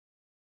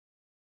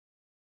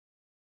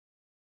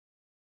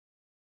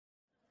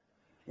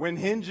When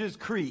hinges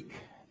creak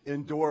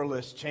in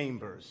doorless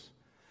chambers,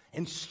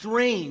 and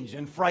strange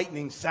and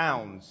frightening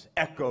sounds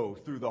echo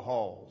through the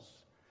halls.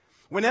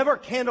 Whenever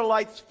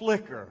candlelights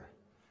flicker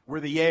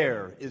where the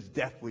air is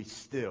deathly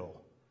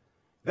still.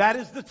 That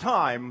is the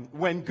time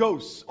when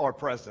ghosts are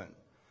present,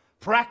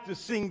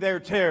 practicing their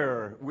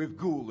terror with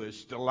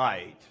ghoulish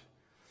delight.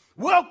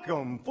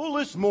 Welcome,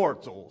 foolish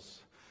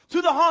mortals,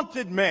 to the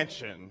Haunted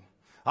Mansion.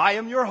 I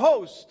am your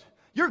host,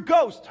 your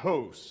ghost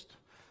host.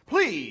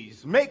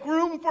 Please make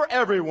room for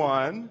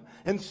everyone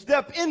and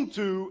step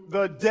into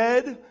the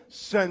dead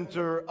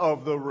center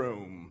of the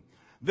room.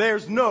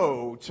 There's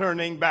no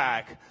turning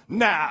back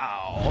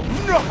now.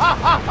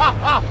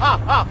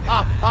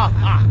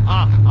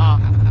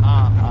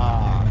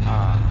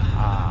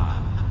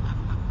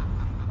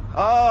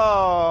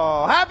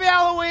 Oh, happy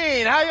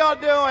Halloween. How y'all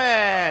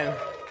doing?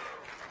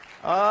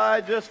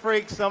 I just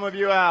freaked some of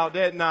you out,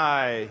 didn't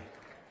I?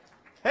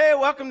 Hey,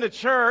 welcome to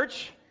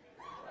church.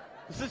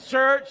 This is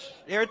church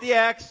here at the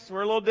X.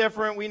 We're a little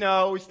different. We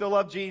know. We still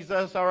love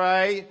Jesus, all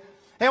right?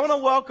 Hey, I want to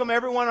welcome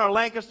everyone at our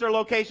Lancaster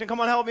location. Come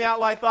on, help me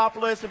out,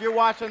 Lithopolis, if you're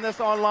watching this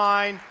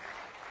online.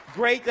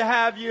 Great to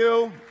have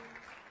you.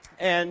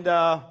 And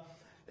I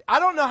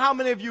don't know how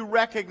many of you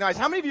recognize.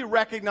 How many of you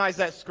recognize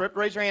that script?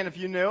 Raise your hand if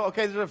you knew.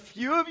 Okay, there's a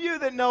few of you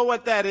that know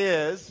what that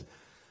is.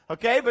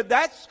 Okay, but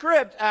that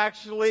script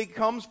actually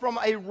comes from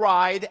a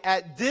ride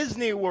at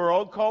Disney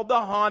World called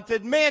the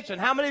Haunted Mansion.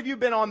 How many of you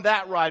have been on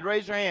that ride?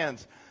 Raise your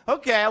hands.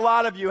 Okay, a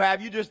lot of you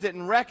have. You just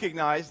didn't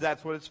recognize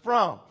that's what it's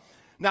from.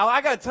 Now,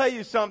 I got to tell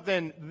you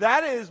something.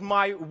 That is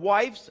my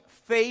wife's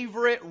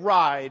favorite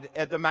ride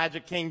at the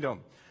Magic Kingdom,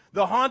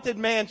 the Haunted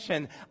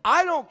Mansion.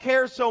 I don't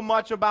care so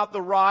much about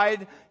the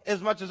ride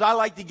as much as I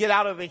like to get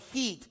out of the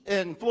heat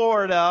in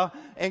Florida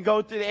and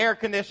go to the air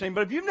conditioning.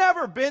 But if you've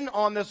never been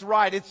on this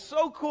ride, it's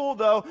so cool,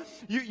 though.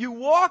 You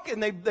walk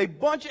and they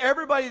bunch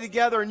everybody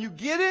together and you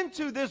get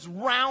into this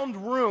round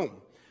room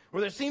where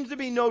there seems to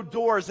be no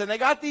doors, and they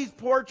got these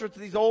portraits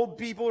of these old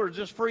people who are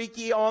just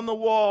freaky on the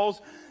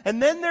walls,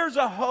 and then there's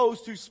a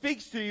host who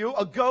speaks to you,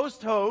 a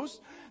ghost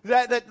host,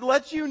 that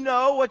lets you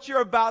know what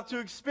you're about to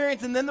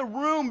experience, and then the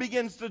room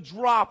begins to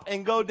drop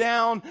and go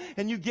down,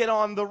 and you get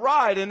on the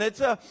ride, and it's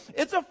a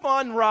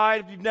fun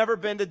ride. If you've never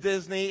been to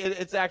Disney,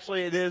 it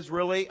is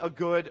really a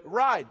good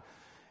ride.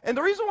 And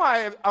the reason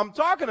why I'm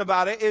talking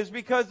about it is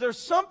because there's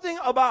something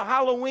about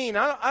Halloween.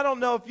 I don't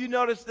know if you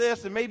noticed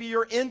this, and maybe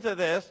you're into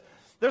this.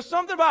 There's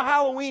something about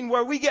Halloween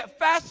where we get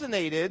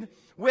fascinated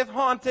with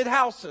haunted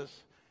houses.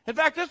 In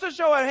fact, just a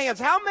show of hands,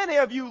 how many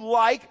of you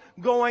like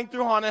going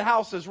through haunted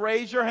houses?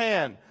 Raise your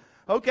hand.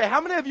 Okay,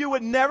 how many of you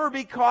would never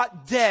be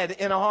caught dead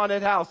in a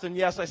haunted house? And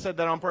yes, I said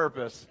that on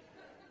purpose.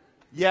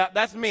 Yeah,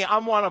 that's me.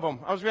 I'm one of them.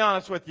 I was being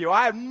honest with you.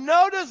 I have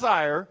no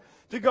desire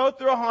to go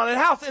through a haunted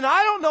house, and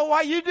I don't know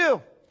why you do.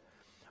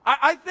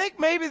 I think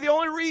maybe the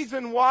only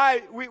reason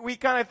why we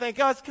kind of think,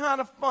 oh, it's kind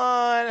of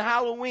fun,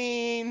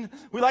 Halloween,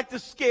 we like to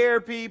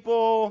scare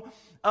people.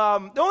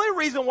 The only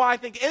reason why I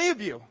think any of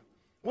you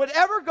would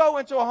ever go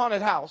into a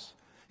haunted house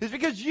is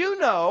because you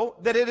know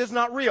that it is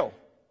not real,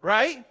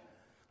 right?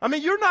 I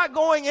mean, you're not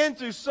going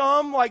into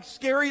some like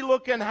scary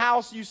looking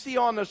house you see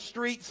on the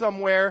street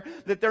somewhere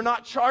that they're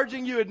not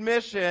charging you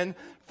admission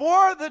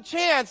for the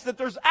chance that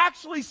there's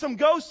actually some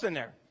ghosts in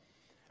there.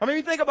 I mean,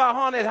 you think about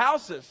haunted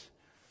houses.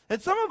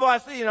 And some of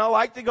us,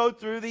 like to go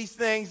through these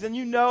things, and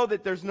you know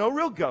that there's no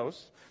real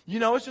ghosts. You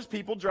know it's just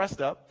people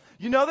dressed up.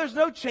 You know there's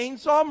no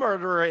chainsaw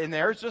murderer in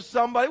there. It's just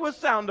somebody with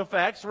sound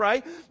effects,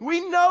 right?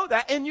 We know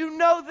that, and you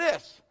know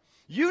this.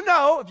 You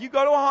know, if you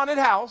go to a haunted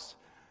house,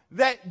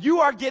 that you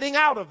are getting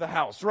out of the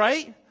house,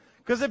 right?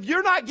 Because if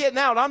you're not getting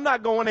out, I'm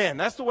not going in.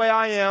 That's the way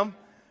I am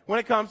when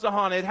it comes to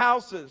haunted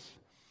houses.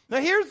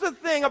 Now, here's the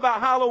thing about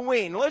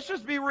Halloween. Let's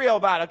just be real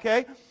about it,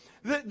 okay?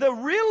 The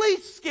really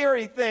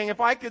scary thing,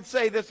 if I could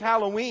say this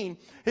Halloween,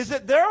 is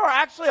that there are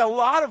actually a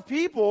lot of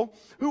people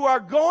who are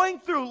going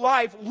through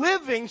life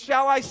living,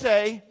 shall I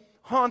say,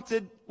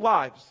 haunted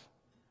lives.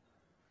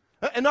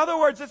 In other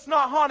words, it's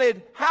not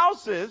haunted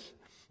houses,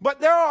 but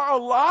there are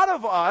a lot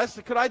of us,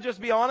 could I just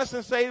be honest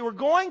and say, we're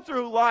going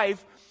through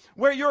life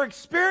where you're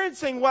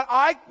experiencing what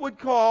I would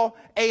call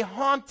a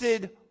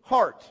haunted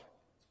heart.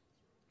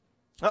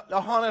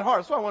 A haunted heart.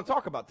 That's what I want to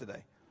talk about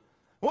today.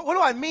 What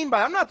do I mean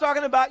by it? I'm not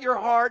talking about your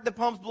heart that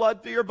pumps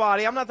blood through your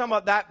body. I'm not talking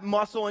about that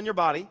muscle in your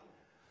body.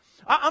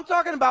 I'm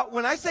talking about,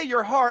 when I say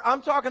your heart,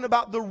 I'm talking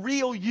about the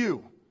real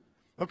you.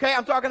 Okay?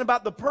 I'm talking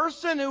about the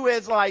person who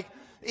is like,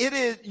 it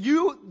is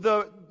you,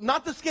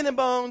 not the skin and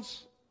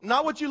bones,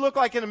 not what you look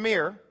like in a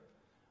mirror,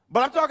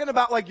 but I'm talking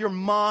about like your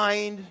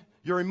mind,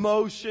 your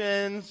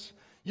emotions,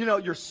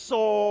 your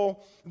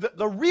soul,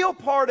 the real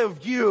part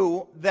of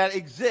you that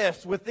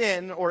exists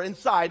within or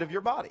inside of your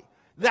body.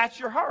 That's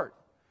your heart.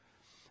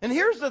 And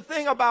here's the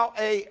thing about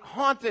a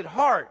haunted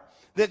heart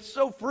that's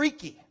so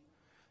freaky.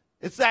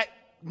 It's that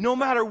no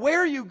matter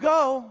where you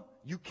go,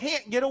 you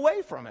can't get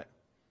away from it.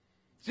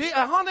 See,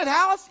 a haunted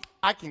house,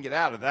 I can get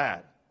out of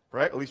that,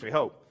 right? At least we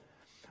hope.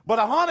 But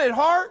a haunted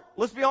heart,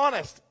 let's be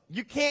honest,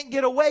 you can't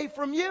get away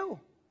from you.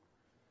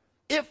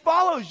 It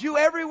follows you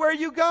everywhere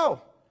you go.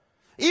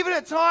 Even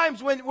at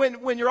times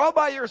when you're all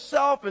by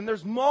yourself and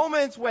there's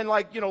moments when,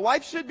 like,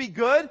 life should be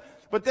good,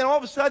 but then all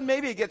of a sudden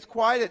maybe it gets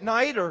quiet at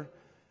night, or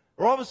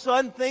all of a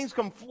sudden things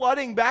come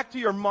flooding back to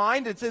your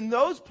mind. It's in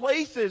those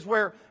places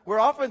where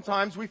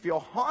oftentimes we feel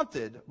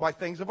haunted by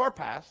things of our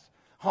past,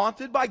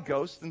 haunted by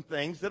ghosts and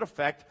things that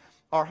affect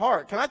our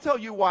heart. Can I tell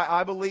you why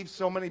I believe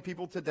so many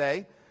people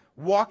today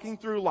walking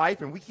through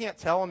life and we can't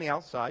tell on the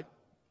outside?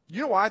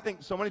 You know why I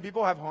think so many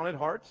people have haunted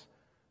hearts?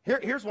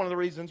 Here's one of the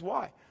reasons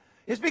why.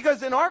 It's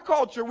because in our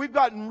culture, we've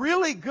gotten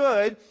really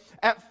good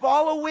at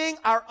following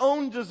our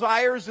own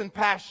desires and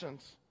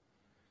passions.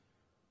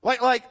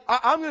 Like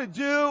I'm going to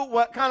do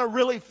what kind of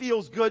really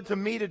feels good to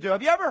me to do.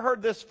 Have you ever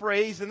heard this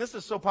phrase? And this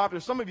is so popular.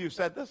 Some of you have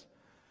said this.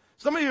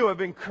 Some of you have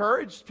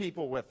encouraged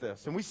people with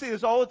this. And we see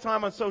this all the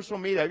time on social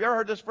media. Have you ever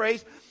heard this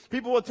phrase?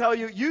 People will tell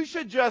you, you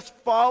should just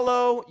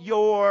follow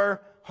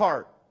your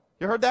heart.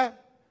 You heard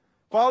that?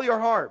 Follow your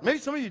heart. Maybe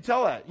some of you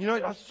tell that.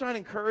 I was trying to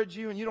encourage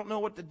you and you don't know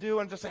what to do.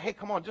 And just say, hey,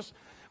 come on, just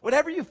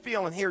whatever you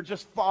feel in here,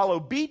 just follow.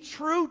 Be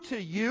true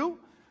to you.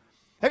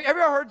 Have you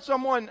ever heard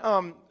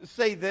someone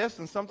say this,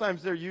 and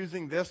sometimes they're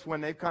using this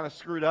when they've kind of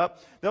screwed up?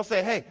 They'll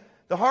say, hey,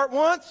 the heart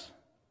wants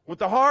what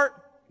the heart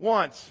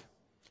wants.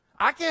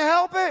 I can't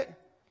help it.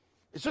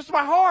 It's just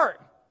my heart.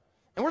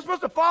 And we're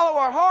supposed to follow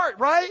our heart,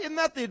 right? Isn't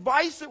that the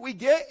advice that we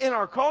get in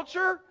our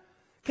culture?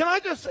 Can I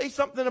just say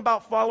something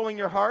about following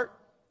your heart?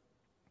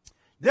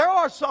 There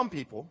are some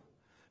people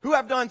who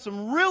have done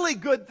some really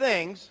good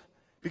things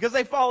because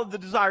they followed the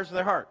desires of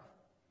their heart.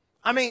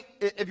 I mean,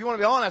 if you want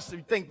to be honest, if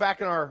you think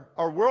back in our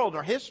world,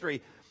 our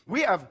history,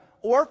 we have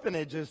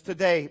orphanages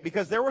today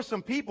because there were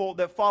some people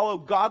that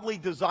followed godly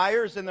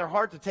desires in their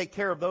heart to take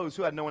care of those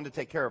who had no one to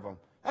take care of them.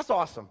 That's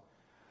awesome.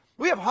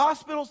 We have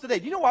hospitals today.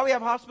 Do you know why we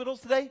have hospitals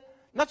today?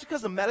 Not just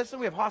because of medicine.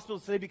 We have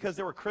hospitals today because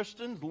there were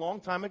Christians a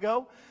long time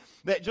ago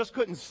that just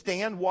couldn't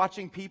stand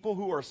watching people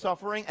who are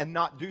suffering and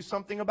not do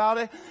something about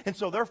it. And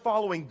so they're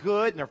following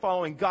good and they're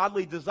following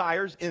godly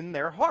desires in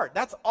their heart.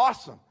 That's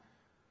awesome.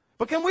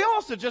 But can we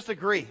also just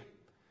agree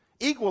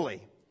equally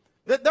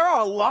that there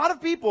are a lot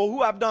of people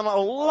who have done a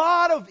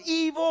lot of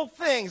evil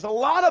things, a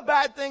lot of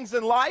bad things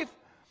in life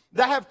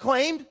that have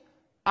claimed,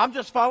 I'm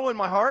just following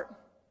my heart?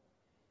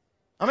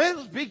 I mean,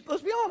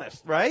 let's be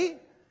honest, right?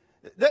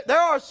 There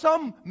are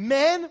some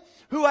men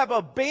who have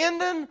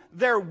abandoned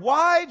their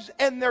wives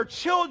and their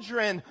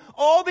children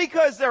all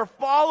because they're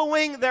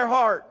following their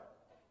heart.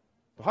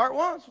 The heart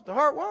wants what the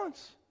heart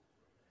wants.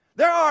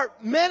 There are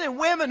men and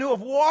women who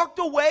have walked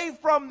away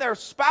from their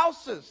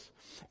spouses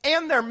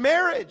and their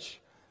marriage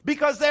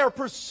because they are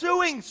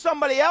pursuing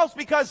somebody else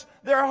because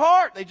their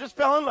heart, they just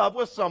fell in love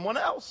with someone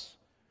else.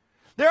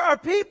 There are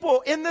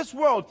people in this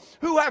world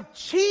who have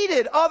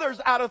cheated others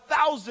out of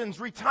thousands,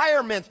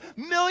 retirements,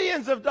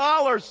 millions of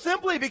dollars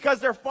simply because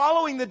they're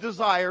following the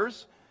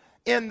desires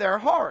in their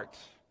heart.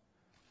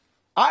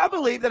 I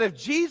believe that if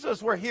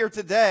Jesus were here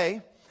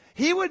today,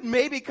 he would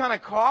maybe kind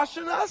of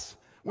caution us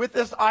with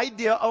this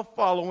idea of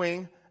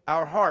following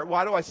our heart.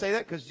 Why do I say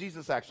that? Because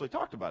Jesus actually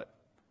talked about it.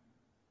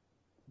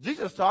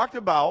 Jesus talked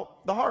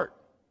about the heart.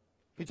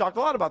 He talked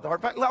a lot about the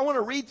heart. In fact, I want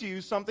to read to you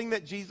something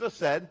that Jesus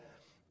said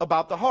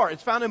about the heart.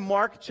 It's found in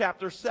Mark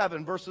chapter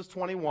 7, verses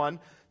 21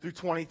 through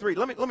 23.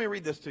 Let me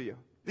read this to you.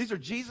 These are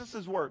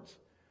Jesus' words.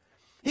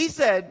 He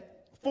said,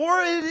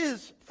 for it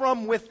is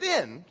from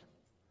within,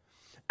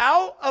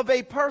 out of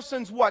a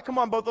person's what? Come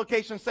on, both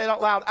locations, say it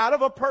out loud. Out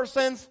of a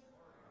person's,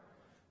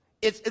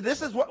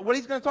 this is what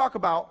he's going to talk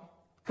about,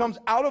 comes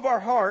out of our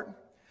heart.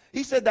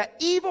 He said that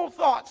evil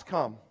thoughts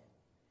come.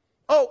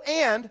 Oh,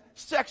 and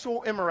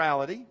sexual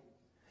immorality,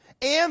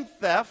 and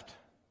theft,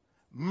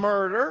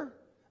 murder,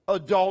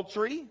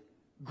 adultery,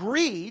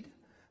 greed,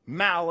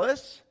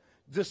 malice,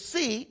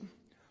 deceit,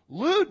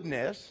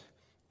 lewdness,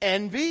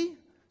 envy,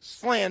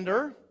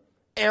 slander,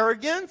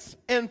 arrogance,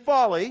 and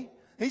folly.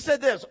 He said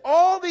this,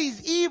 all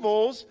these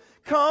evils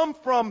come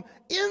from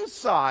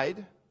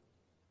inside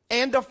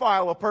and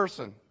defile a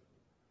person.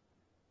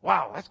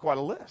 Wow, that's quite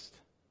a list.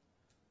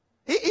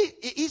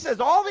 He says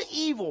all the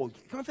evil,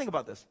 come and think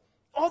about this,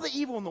 all the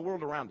evil in the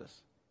world around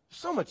us,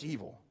 so much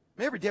evil.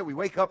 Every day we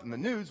wake up in the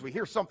news, we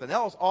hear something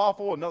else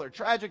awful, another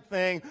tragic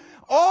thing.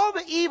 All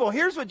the evil,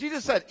 here's what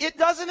Jesus said, it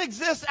doesn't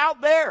exist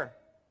out there.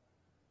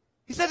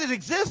 He said it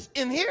exists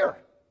in here.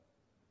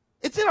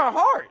 It's in our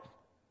heart.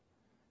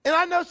 And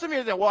I know some of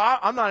you say, well,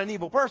 I'm not an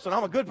evil person,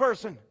 I'm a good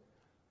person.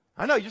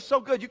 I know, you're so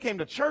good, you came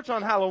to church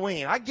on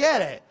Halloween. I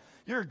get it.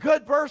 You're a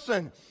good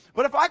person.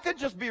 But if I could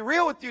just be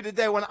real with you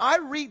today, when I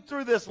read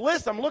through this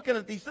list, I'm looking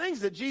at these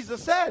things that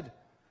Jesus said.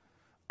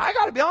 I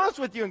got to be honest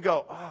with you and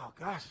go, oh,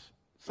 gosh.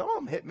 Some of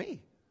them hit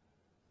me.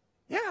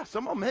 Yeah,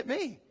 some of them hit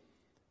me.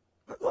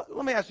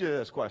 Let me ask you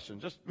this question.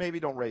 Just maybe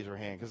don't raise your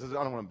hand because I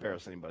don't want to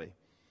embarrass anybody.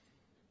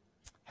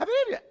 Have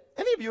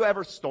any of you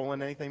ever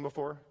stolen anything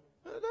before?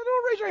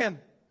 Don't raise your hand.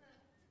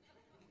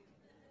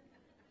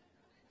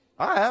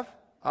 I have.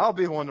 I'll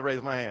be the one to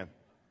raise my hand.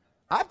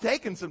 I've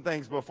taken some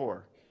things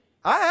before.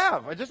 I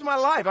have. Just in my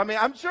life. I mean,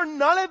 I'm sure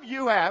none of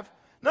you have.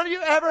 None of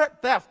you ever,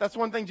 theft, that's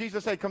one thing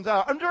Jesus said comes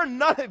out. I'm sure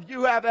none of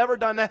you have ever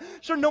done that.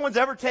 Sure, no one's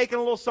ever taken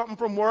a little something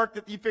from work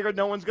that you figured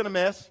no one's going to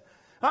miss.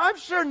 I'm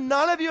sure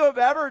none of you have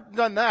ever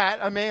done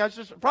that. I mean, it's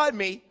just probably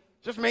me.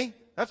 Just me.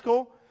 That's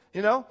cool.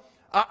 You know,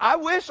 I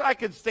wish I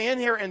could stand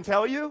here and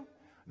tell you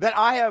that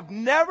I have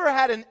never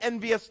had an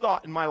envious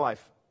thought in my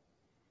life.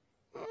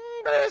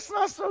 But it's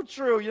not so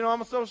true. You know,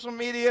 I'm on social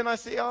media and I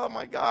see, oh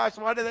my gosh,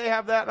 why do they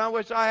have that? And I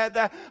wish I had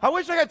that. I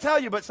wish I could tell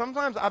you, but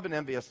sometimes I've been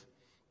envious.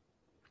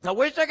 I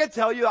wish I could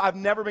tell you I've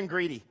never been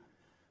greedy.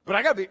 But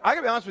I gotta be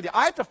honest with you.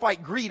 I have to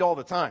fight greed all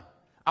the time.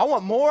 I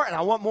want more and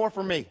I want more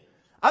for me.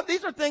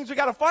 These are things we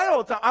got to fight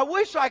all the time. I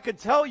wish I could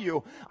tell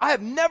you I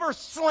have never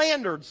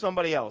slandered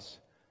somebody else.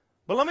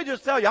 But let me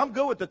just tell you, I'm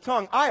good with the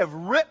tongue. I have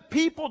ripped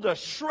people to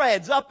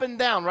shreds up and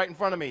down right in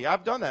front of me.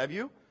 I've done that. Have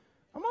you?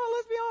 Come on,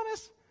 let's be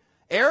honest.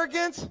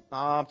 Arrogance?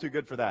 Oh, I'm too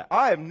good for that.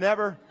 I have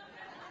never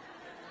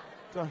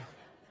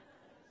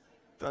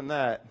done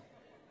that.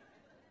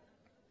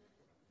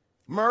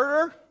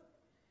 Murder?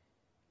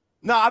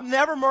 No, I've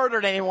never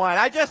murdered anyone.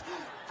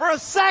 For a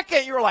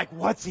second, you were like,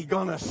 what's he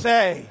going to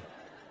say?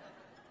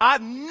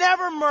 I've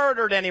never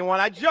murdered anyone.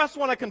 I just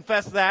want to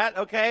confess that,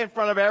 okay, in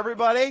front of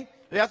everybody.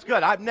 That's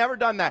good. I've never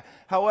done that.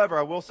 However,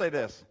 I will say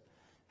this.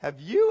 Have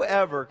you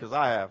ever, because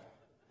I have,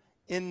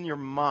 in your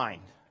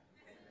mind,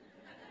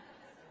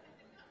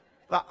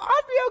 thought,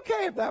 I'd be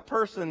okay if that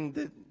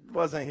person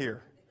wasn't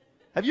here?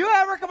 Have you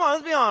ever, come on,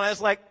 let's be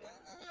honest, like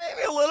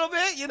maybe a little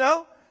bit, you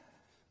know?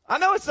 I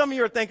know what some of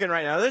you are thinking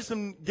right now. There's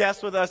some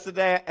guests with us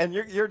today, and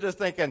you're just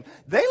thinking,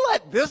 they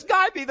let this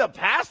guy be the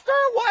pastor?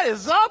 What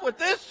is up with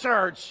this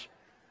church?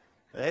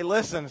 Hey,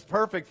 listen, it's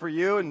perfect for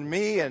you and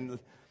me, and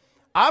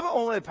I'm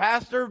only a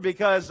pastor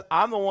because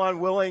I'm the one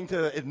willing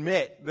to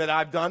admit that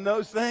I've done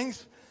those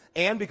things,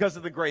 and because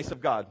of the grace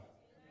of God.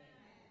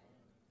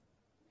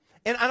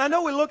 And I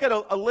know we look at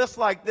a list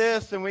like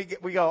this, and we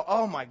go,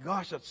 oh my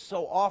gosh, that's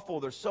so awful.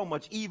 There's so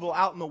much evil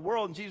out in the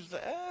world. And Jesus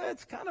said,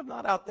 it's kind of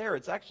not out there.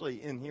 It's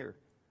actually in here.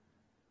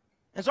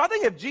 And so I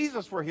think if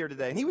Jesus were here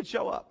today, and he would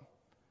show up,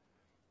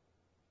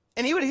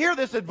 and he would hear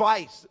this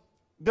advice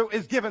that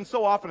is given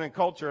so often in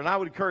culture, and I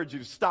would encourage you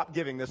to stop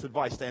giving this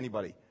advice to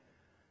anybody.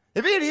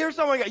 If he'd hear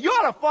someone go, you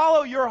ought to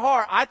follow your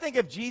heart. I think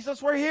if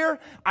Jesus were here,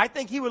 I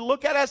think he would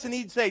look at us and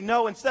he'd say,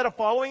 no, instead of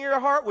following your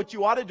heart, what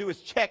you ought to do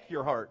is check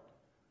your heart.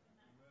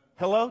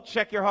 Hello?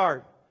 Check your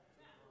heart.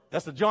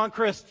 That's a John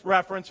Crist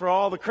reference for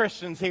all the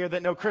Christians here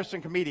that know Christian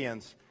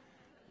comedians.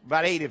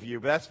 About 8 of you,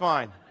 but that's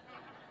fine.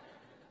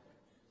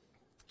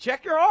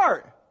 Check your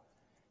heart.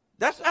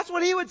 That's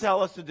what he would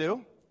tell us to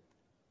do.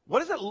 What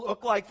does it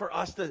look like for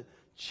us to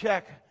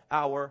check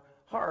our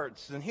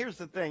hearts? And here's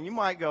the thing. You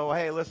might go,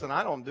 hey, listen,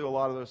 I don't do a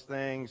lot of those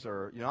things,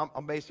 or, you know,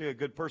 I'm basically a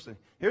good person.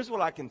 Here's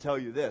what I can tell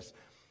you this.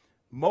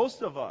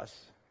 Most of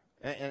us,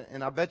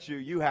 and I bet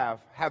you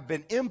have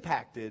been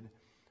impacted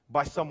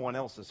by someone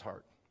else's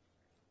heart.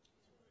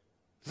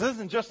 This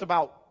isn't just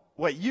about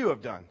what you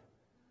have done.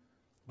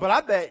 But I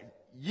bet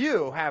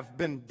you have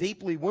been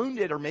deeply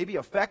wounded or maybe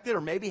affected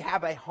or maybe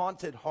have a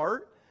haunted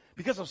heart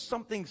because of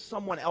something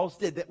someone else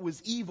did that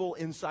was evil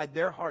inside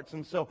their hearts.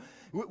 And so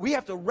we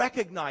have to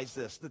recognize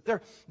this, that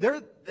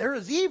there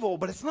is evil,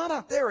 but it's not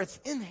out there, it's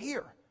in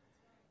here.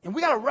 And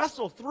we got to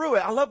wrestle through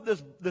it. I love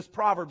this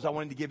Proverbs I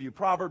wanted to give you,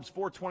 Proverbs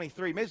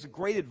 4:23. Maybe it's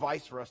great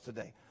advice for us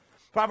today.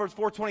 Proverbs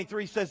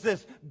 4:23 says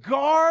this,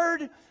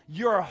 guard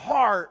your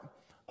heart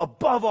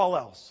above all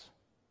else.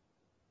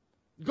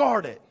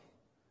 Guard it.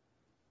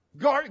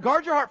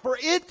 Guard your heart, for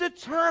it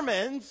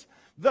determines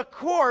the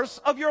course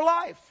of your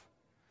life.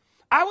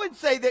 I would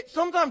say that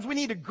sometimes we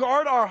need to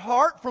guard our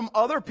heart from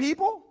other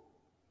people.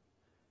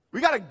 We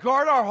got to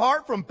guard our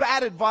heart from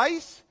bad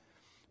advice.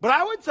 But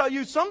I would tell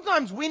you,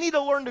 sometimes we need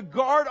to learn to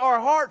guard our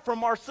heart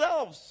from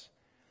ourselves.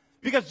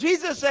 Because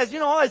Jesus says, you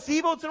know, it's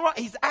evil, it's wrong.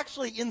 He's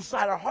actually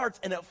inside our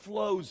hearts, and it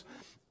flows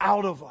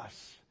out of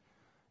us.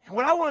 And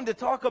what I wanted to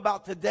talk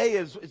about today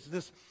is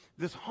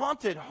this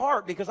haunted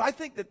heart, because I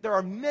think that there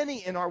are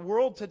many in our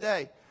world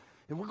today.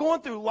 And we're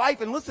going through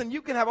life, and listen,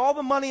 you can have all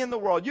the money in the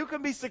world. You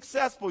can be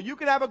successful. You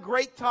can have a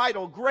great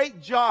title,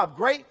 great job,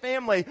 great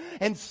family,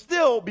 and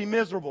still be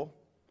miserable.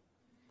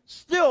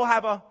 Still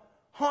have a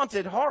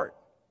haunted heart.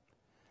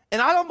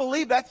 And I don't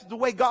believe that's the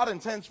way God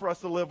intends for us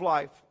to live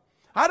life.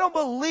 I don't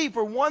believe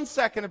for one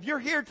second, if you're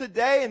here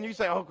today and you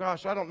say, oh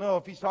gosh, I don't know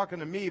if he's talking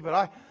to me,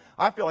 but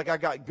I feel like I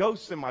got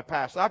ghosts in my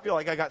past. I feel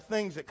like I got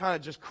things that kind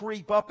of just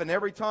creep up, and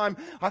every time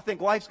I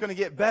think life's going to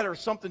get better,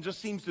 something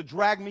just seems to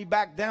drag me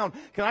back down.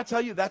 Can I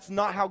tell you, that's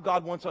not how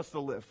God wants us to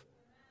live.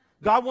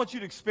 God wants you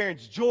to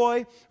experience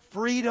joy,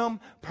 freedom,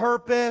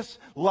 purpose,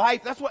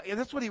 life. That's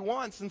what he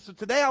wants. And so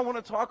today I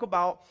want to talk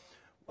about,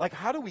 like,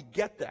 how do we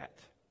get that?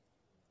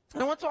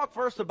 And I want to talk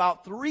first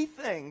about 3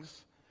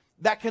 things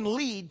that can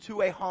lead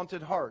to a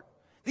haunted heart.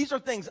 These are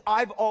things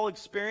I've all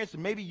experienced,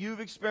 and maybe you've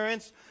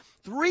experienced.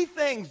 3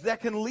 things that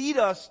can lead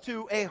us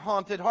to a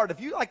haunted heart. If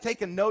you like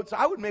taking notes,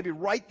 I would maybe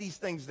write these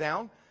things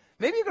down.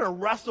 Maybe you're going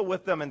to wrestle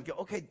with them and go,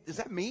 okay, is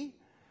that me?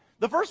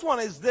 The first one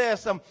is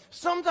this.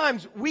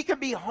 Sometimes we can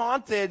be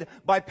haunted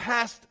by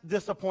past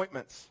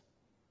disappointments.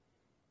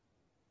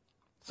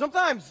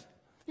 Sometimes,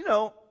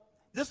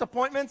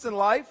 disappointments in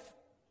life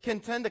can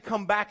tend to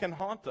come back and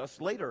haunt us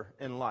later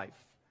in life.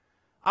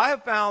 I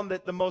have found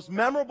that the most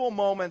memorable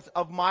moments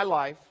of my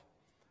life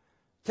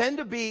tend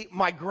to be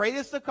my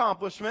greatest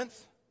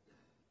accomplishments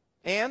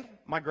and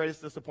my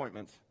greatest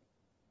disappointments.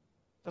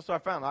 That's what I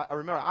found. I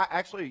remember,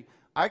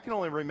 I can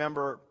only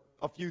remember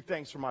a few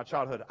things from my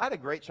childhood. I had a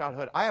great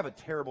childhood. I have a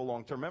terrible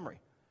long-term memory.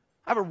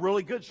 I have a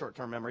really good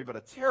short-term memory, but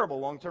a terrible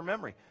long-term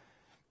memory.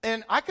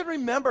 And I can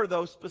remember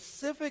those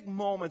specific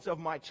moments of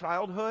my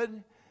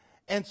childhood,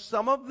 and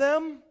some of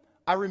them,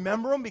 I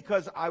remember them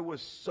because I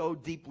was so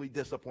deeply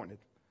disappointed.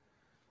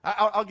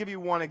 I'll give you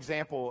one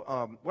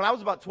example. When I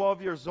was about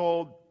 12 years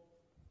old,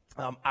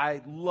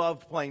 I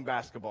loved playing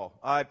basketball.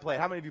 How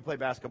many of you play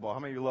basketball? How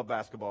many of you love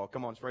basketball?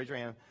 Come on, raise your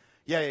hand.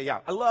 Yeah.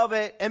 I love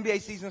it.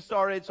 NBA season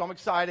started, so I'm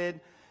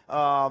excited.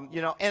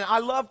 And I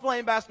love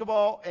playing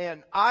basketball,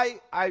 and I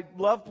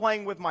love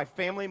playing with my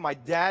family. My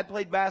dad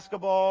played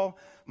basketball.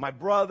 My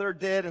brother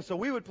did, and so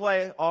we would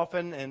play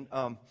often. And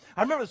I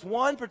remember this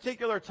one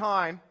particular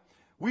time,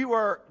 we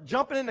were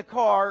jumping in the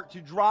car to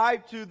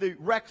drive to the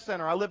rec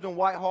center. I lived in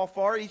Whitehall,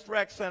 Far East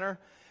Rec Center,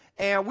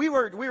 and we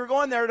were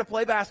going there to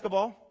play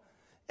basketball.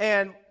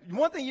 And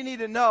one thing you need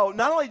to know,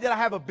 not only did I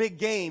have a big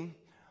game,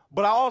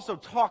 but I also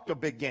talked a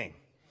big game.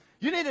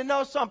 You need to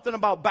know something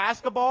about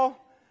basketball,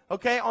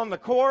 okay, on the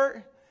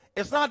court.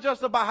 It's not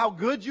just about how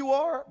good you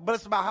are, but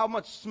it's about how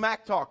much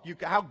smack talk,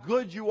 how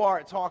good you are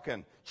at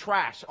talking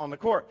trash on the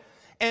court.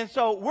 And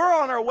so we're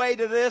on our way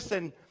to this,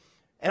 and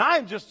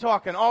I'm just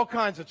talking all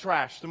kinds of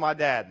trash to my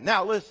dad.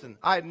 Now, listen,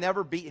 I had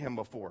never beat him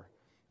before,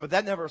 but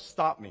that never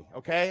stopped me,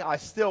 okay? I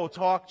still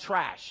talk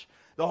trash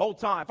the whole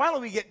time.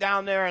 Finally, we get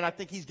down there, and I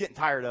think he's getting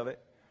tired of it.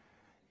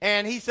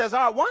 And he says,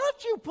 all right, why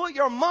don't you put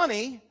your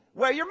money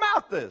where your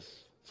mouth is?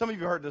 Some of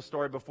you have heard this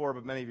story before,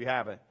 but many of you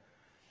haven't.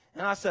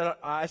 And I said,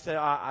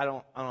 I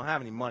don't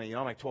have any money.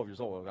 I'm like 12 years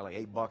old. I got like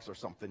 $8 or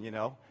something,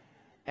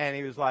 And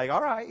he was like,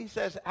 all right. He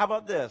says, how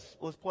about this?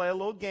 Let's play a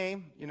little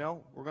game.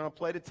 We're going to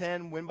play to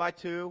 10, win by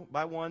 2,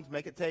 by 1s,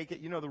 make it, take it.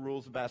 You know the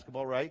rules of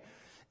basketball, right?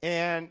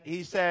 And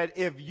he said,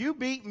 if you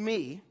beat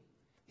me,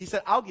 he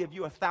said, I'll give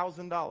you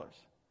 $1,000.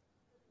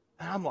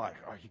 And I'm like,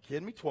 are you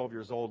kidding me? 12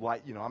 years old,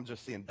 like, I'm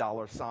just seeing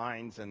dollar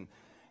signs. And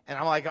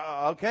I'm like,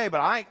 okay,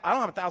 but I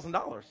don't have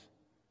 $1,000.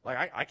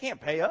 Like, I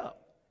can't pay up.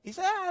 He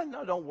said,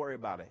 no, don't worry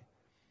about it.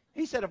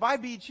 He said, if I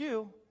beat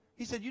you,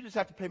 he said, you just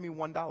have to pay me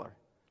 $1.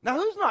 Now,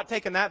 who's not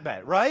taking that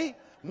bet, right?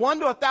 1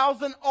 to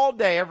 1,000 all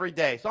day, every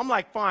day. So I'm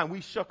like, fine, we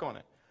shook on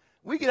it.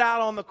 We get out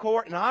on the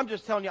court, and I'm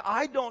just telling you,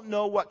 I don't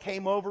know what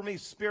came over me. The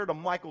spirit of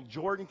Michael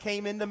Jordan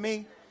came into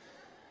me.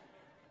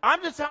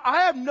 I'm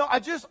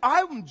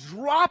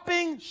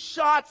dropping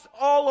shots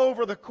all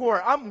over the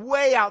court. I'm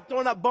way out,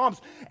 throwing up bombs.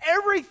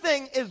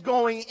 Everything is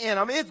going in.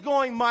 It's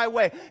going my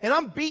way. And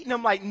I'm beating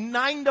them like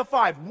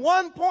 9-5.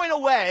 1 point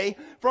away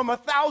from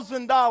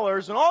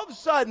 $1,000. And all of a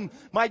sudden,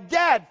 my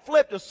dad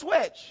flipped a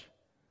switch.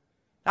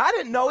 I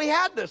didn't know he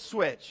had this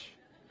switch.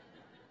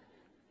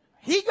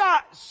 He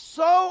got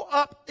so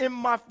up in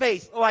my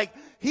face, like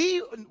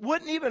he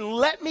wouldn't even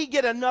let me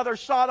get another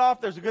shot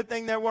off. There's a good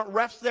thing there weren't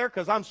refs there,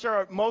 because I'm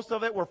sure most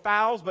of it were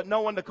fouls, but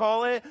no one to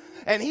call it.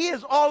 And he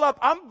is all up.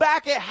 I'm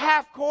back at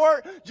half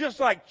court,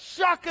 just like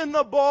chucking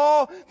the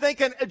ball,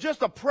 thinking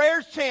just a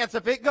prayer's chance.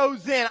 If it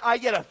goes in, I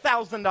get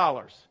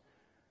 $1,000.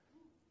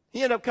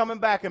 He ended up coming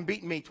back and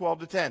beating me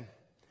 12-10.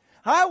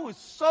 I was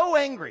so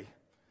angry,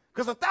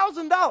 because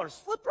 $1,000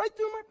 slipped right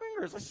through my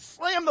fingers. I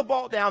slammed the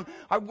ball down.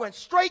 I went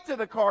straight to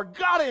the car,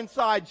 got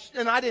inside,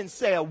 and I didn't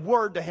say a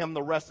word to him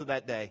the rest of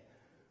that day.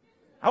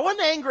 I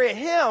wasn't angry at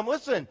him.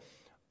 Listen,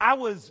 I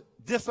was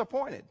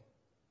disappointed.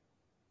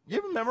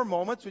 You remember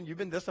moments when you've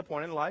been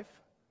disappointed in life?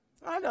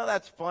 I know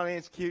that's funny.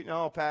 It's cute.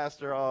 No,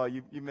 Pastor,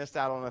 you missed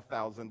out on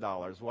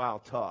 $1,000.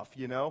 Wow, tough,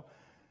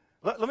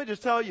 Let me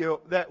just tell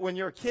you that when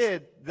you're a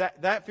kid,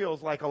 that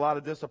feels like a lot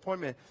of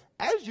disappointment.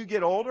 As you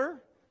get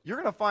older, you're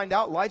going to find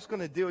out life's going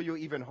to deal you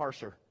even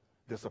harsher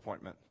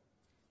disappointment.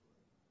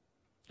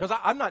 Because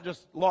I've not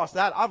just lost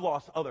that, I've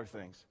lost other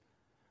things.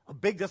 A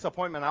big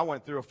disappointment I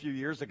went through a few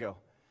years ago.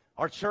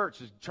 Our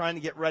church is trying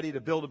to get ready to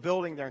build a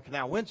building there in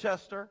Canal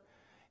Winchester.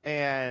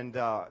 And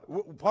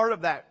part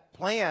of that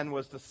plan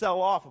was to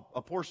sell off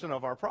a portion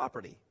of our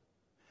property.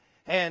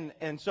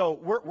 And so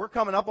we're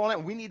coming up on it,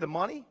 and we need the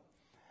money.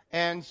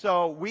 And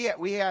so we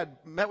had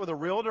met with a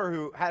realtor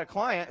who had a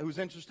client who's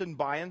interested in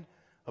buying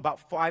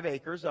about 5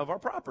 acres of our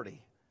property.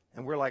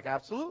 And we're like,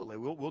 absolutely,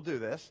 we'll do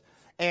this.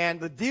 And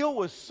the deal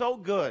was so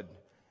good.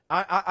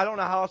 I don't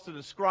know how else to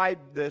describe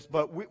this,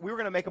 but we were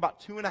going to make about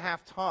 2.5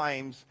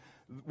 times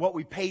what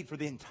we paid for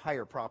the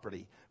entire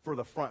property for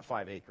the front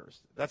 5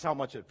 acres. That's how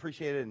much it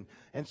appreciated.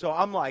 And so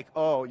I'm like,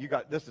 oh,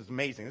 this is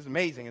amazing. This is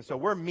amazing. And so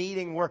we're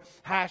meeting, we're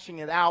hashing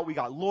it out. We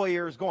got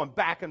lawyers going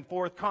back and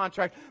forth,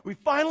 contract. We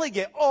finally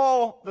get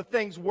all the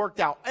things worked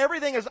out.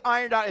 Everything is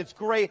ironed out. It's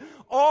great.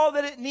 All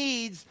that it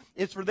needs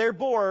is for their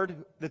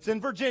board that's in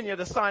Virginia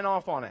to sign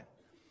off on it.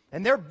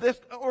 And this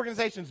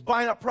organization's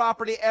buying up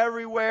property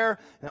everywhere.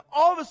 And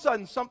all of a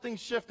sudden, something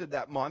shifted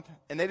that month,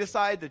 and they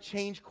decided to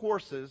change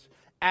courses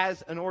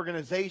as an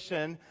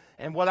organization.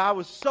 And what I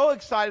was so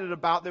excited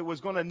about that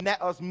was going to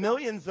net us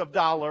millions of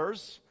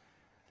dollars,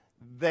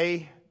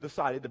 they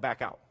decided to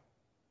back out.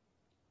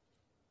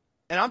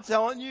 And I'm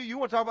telling you, you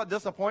want to talk about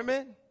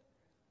disappointment?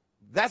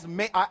 That's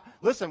me.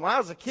 Listen, when I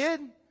was a kid,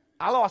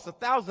 I lost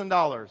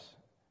 $1,000.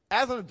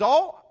 As an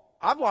adult,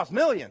 I've lost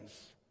millions.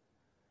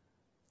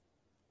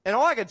 And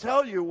all I could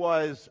tell you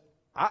was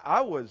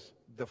I was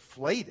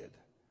deflated,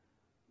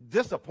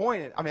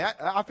 disappointed. I mean,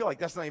 I feel like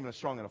that's not even a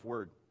strong enough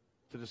word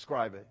to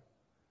describe it.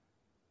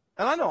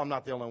 And I know I'm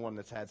not the only one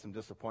that's had some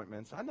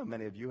disappointments. I know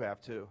many of you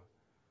have too.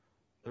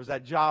 There's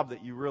that job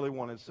that you really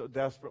wanted so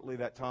desperately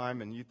that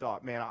time, and you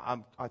thought,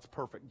 man, it's a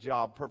perfect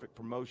job, perfect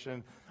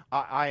promotion.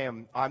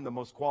 I'm the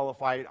most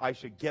qualified. I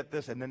should get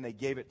this. And then they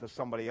gave it to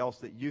somebody else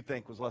that you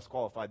think was less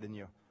qualified than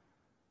you.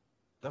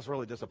 That's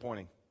really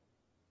disappointing.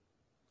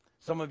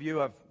 Some of you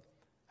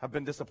have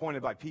been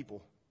disappointed by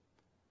people.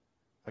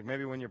 Like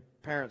maybe when your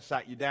parents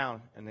sat you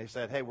down and they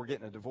said, hey, we're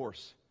getting a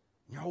divorce.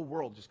 Your whole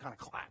world just kind of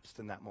collapsed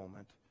in that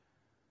moment.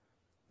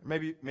 Or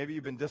maybe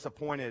you've been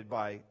disappointed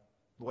by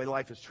the way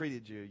life has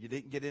treated you. You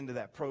didn't get into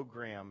that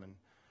program,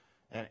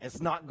 and it's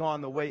not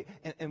gone the way.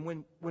 And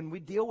when we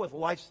deal with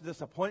life's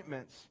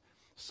disappointments,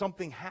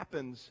 something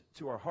happens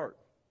to our heart.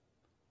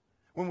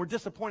 When we're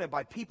disappointed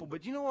by people.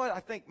 But you know what I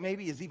think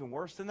maybe is even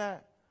worse than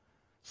that?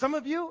 Some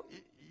of you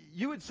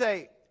would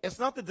say it's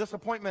not the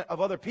disappointment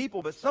of other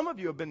people, but some of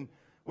you have been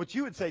what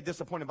you would say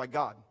disappointed by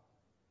God.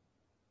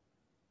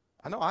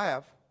 I know I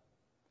have.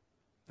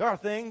 There are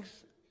things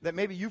that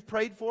maybe you've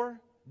prayed for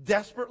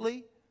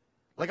desperately.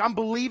 Like I'm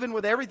believing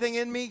with everything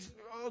in me,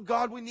 oh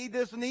God, we need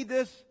this, and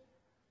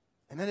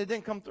then it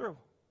didn't come through.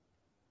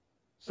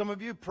 Some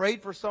of you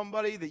prayed for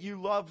somebody that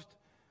you loved,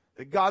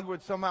 that God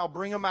would somehow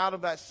bring them out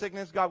of that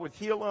sickness, God would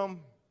heal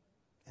them,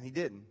 and He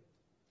didn't.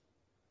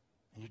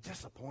 And you're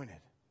disappointed.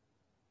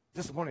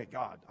 Disappointed at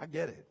God. I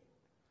get it.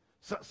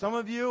 So, some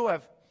of you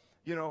have,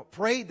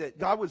 prayed that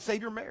God would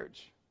save your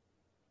marriage,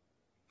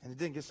 and it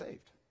didn't get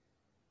saved.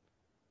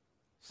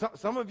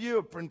 Some of you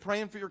have been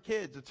praying for your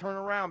kids to turn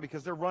around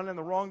because they're running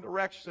the wrong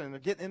direction.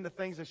 They're getting into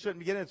things they shouldn't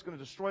be getting. It's going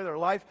to destroy their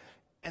life.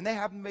 And they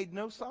haven't made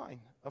no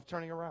sign of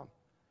turning around.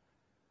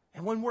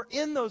 And when we're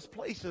in those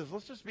places,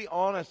 let's just be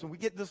honest. When we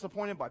get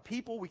disappointed by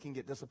people, we can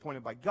get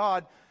disappointed by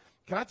God.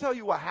 Can I tell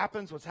you what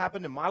happens, what's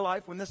happened in my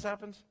life when this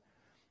happens?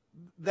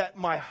 That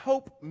my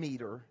hope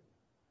meter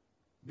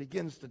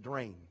begins to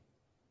drain.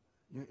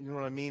 You know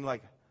what I mean?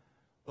 Like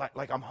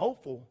I'm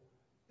hopeful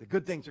that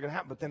good things are going to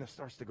happen, but then it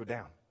starts to go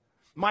down.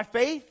 My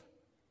faith,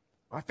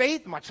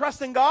 my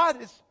trust in God,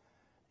 it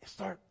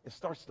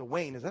starts to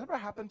wane. Has that ever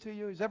happened to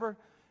you? Has it ever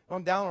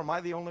gone down, or am I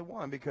the only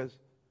one? Because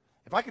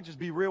if I could just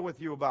be real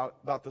with you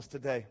about this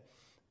today,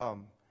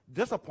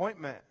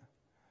 disappointment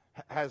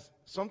has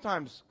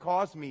sometimes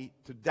caused me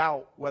to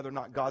doubt whether or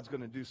not God's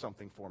going to do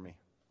something for me.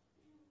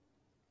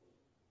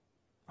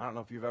 I don't know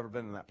if you've ever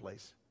been in that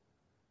place.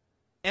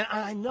 And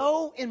I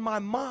know in my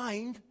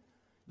mind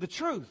the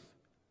truth.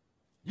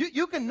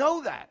 You can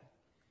know that.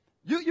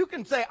 You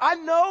can say, I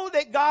know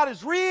that God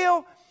is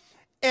real,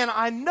 and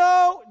I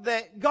know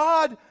that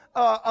God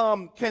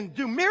can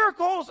do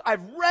miracles.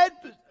 I've read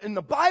in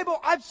the Bible.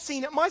 I've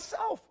seen it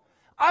myself.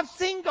 I've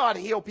seen God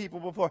heal people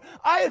before.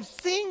 I have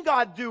seen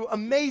God do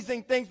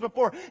amazing things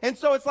before. And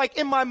so it's like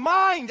in my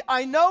mind,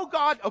 I know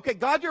God, okay,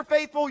 God, you're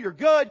faithful, you're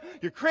good,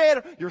 you're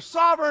creator, you're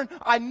sovereign.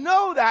 I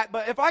know that,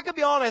 but if I could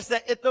be honest,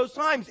 that at those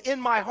times in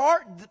my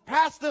heart,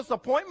 past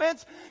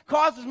disappointments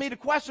causes me to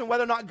question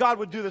whether or not God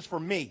would do this for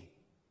me.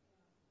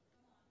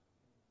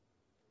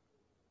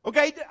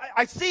 Okay,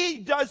 I see He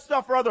does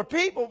stuff for other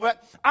people,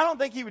 but I don't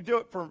think He would do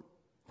it for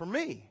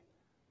me.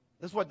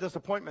 This is what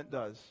disappointment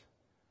does.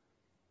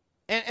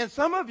 And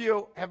some of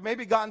you have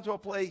maybe gotten to a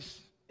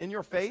place in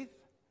your faith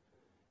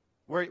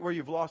where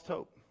you've lost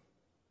hope.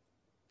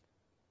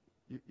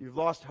 You've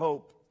lost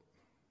hope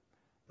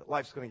that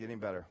life's going to get any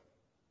better.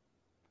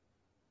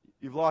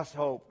 You've lost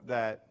hope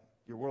that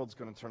your world's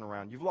going to turn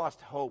around. You've lost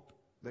hope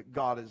that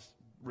God is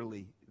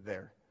really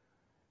there.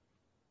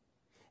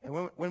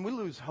 And when we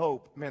lose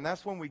hope, man,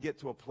 that's when we get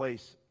to a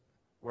place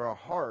where our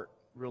heart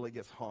really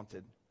gets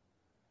haunted.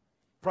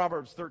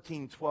 Proverbs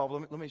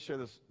 13:12. Let me share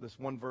this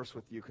one verse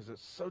with you because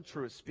it's so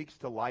true. It speaks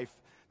to life.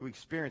 We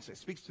experience it. It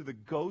speaks to the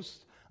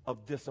ghost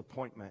of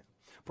disappointment.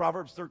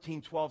 Proverbs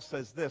 13:12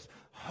 says this: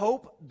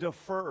 hope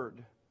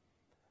deferred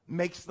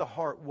makes the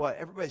heart what?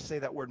 Everybody say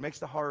that word. Makes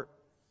the heart.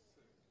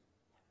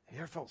 Have you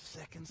ever felt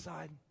sick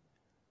inside?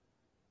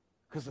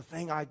 Because the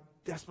thing I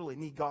desperately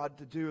need God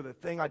to do, the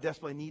thing I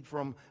desperately need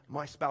from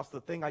my spouse,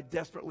 the thing I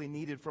desperately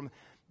needed from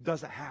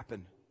doesn't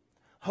happen.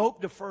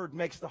 Hope deferred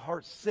makes the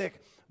heart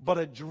sick, but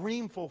a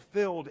dream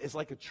fulfilled is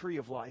like a tree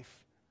of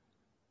life.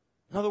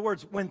 In other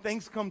words, when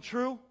things come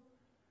true,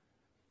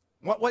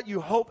 what you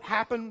hope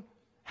happens.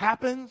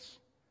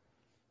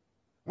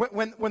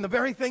 When the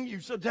very thing you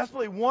so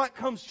desperately want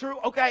comes true,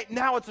 okay,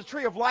 now it's a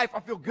tree of life. I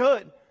feel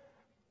good.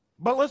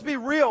 But let's be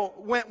real,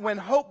 when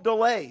hope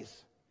delays,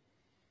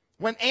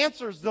 when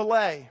answers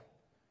delay,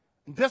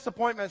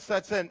 disappointment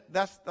sets in,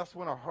 that's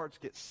when our hearts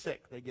get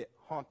sick. They get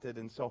haunted.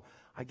 And so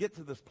I get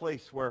to this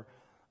place where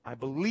I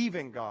believe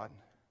in God,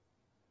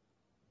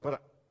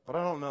 but I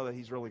don't know that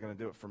he's really going to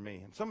do it for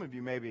me. And some of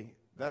you, maybe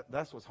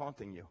that's what's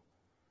haunting you.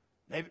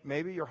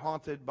 Maybe you're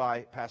haunted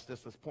by past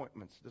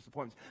disappointments.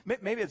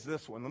 Maybe it's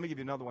this one. Let me give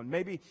you another one.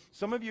 Maybe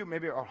some of you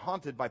are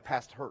haunted by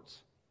past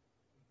hurts.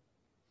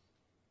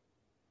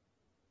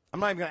 I'm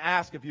not even going to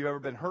ask if you've ever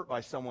been hurt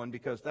by someone,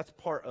 because that's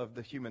part of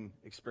the human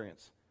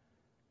experience.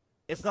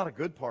 It's not a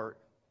good part,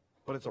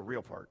 but it's a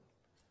real part.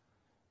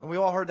 And we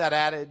all heard that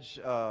adage,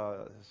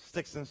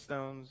 sticks and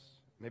stones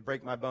may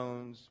break my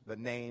bones, but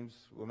names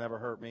will never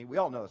hurt me. We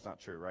all know that's not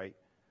true, right?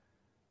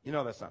 You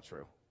know that's not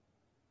true.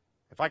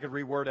 If I could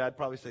reword it, I'd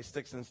probably say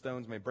sticks and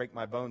stones may break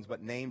my bones,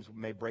 but names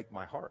may break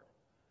my heart.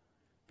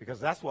 Because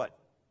that's what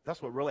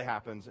really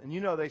happens. And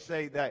they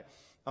say that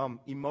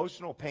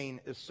emotional pain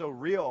is so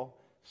real,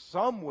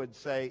 some would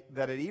say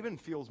that it even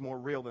feels more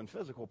real than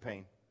physical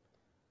pain.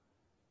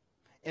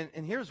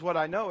 And here's what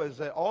I know is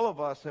that all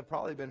of us have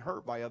probably been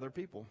hurt by other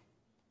people.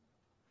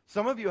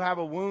 Some of you have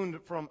a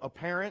wound from a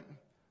parent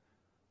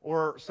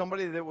or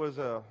somebody that was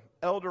an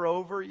elder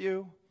over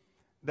you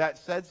that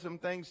said some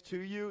things to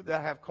you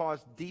that have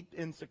caused deep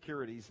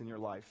insecurities in your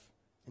life,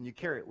 and you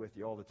carry it with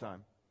you all the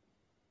time.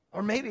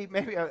 Or maybe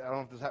I don't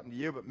know if this happened to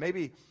you, but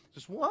maybe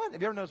just one.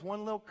 Have you ever noticed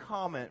one little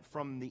comment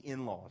from the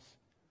in-laws?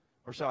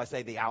 Or shall I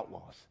say the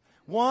outlaws?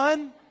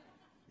 One,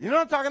 you know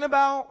what I'm talking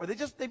about? Or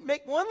they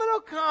make one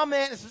little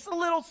comment. It's just a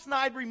little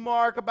snide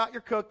remark about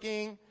your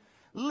cooking,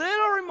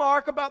 little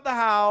remark about the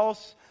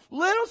house,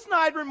 little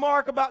snide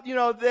remark about,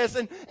 this.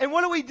 And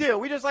what do?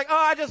 We just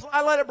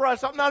I let it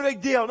brush up. Not a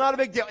big deal. Not a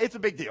big deal. It's a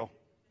big deal.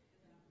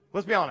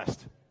 Let's be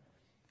honest.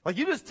 Like,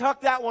 you just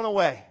tuck that one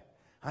away.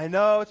 I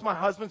know it's my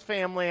husband's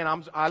family,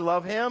 and I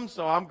love him,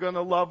 so I'm going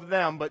to love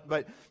them.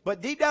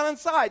 But deep down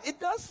inside,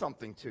 it does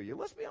something to you.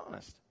 Let's be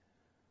honest.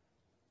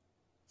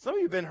 Some of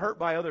you have been hurt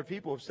by other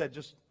people who have said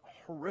just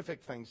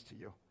horrific things to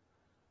you.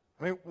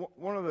 I mean,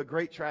 one of the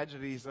great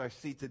tragedies I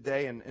see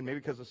today, and maybe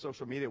because of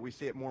social media, we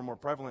see it more and more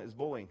prevalent, is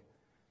bullying.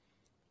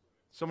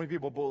 So many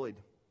people bullied.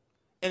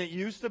 And it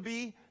used to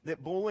be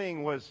that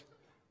bullying was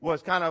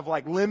kind of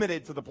like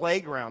limited to the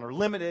playground or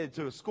limited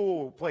to a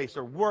school place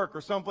or work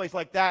or someplace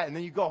like that. And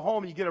then you go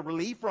home and you get a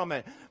relief from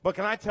it. But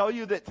can I tell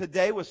you that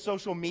today with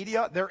social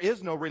media, there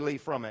is no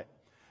relief from it.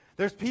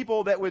 There's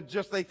people that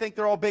they think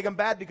they're all big and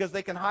bad because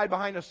they can hide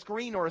behind a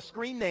screen or a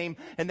screen name,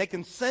 and they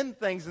can send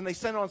things, and they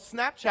send it on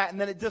Snapchat, and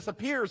then it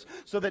disappears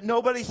so that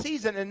nobody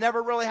sees it, and it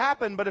never really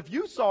happened. But if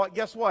you saw it,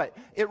 guess what?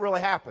 It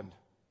really happened.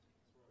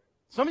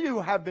 Some of you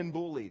have been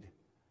bullied.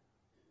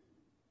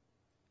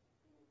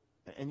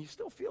 And you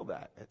still feel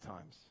that at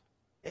times.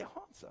 It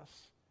haunts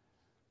us.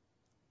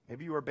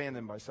 Maybe you were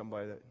abandoned by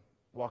somebody that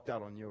walked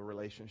out on you, a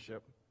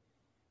relationship,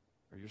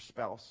 or your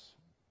spouse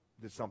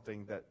did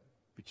something that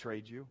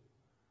betrayed you.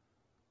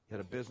 You had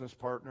a business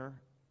partner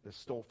that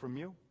stole from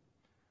you.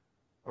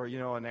 Or,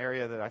 an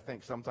area that I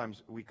think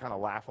sometimes we kind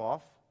of laugh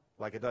off,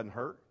 like it doesn't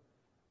hurt,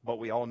 but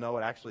we all know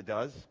it actually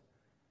does,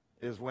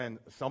 is when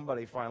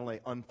somebody finally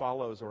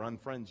unfollows or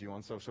unfriends you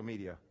on social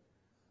media.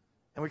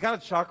 And we kind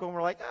of chuckle and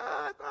we're like,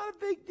 it's not a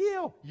big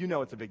deal. You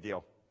know it's a big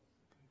deal.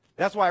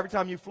 That's why every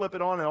time you flip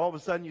it on and all of a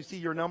sudden you see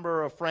your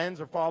number of friends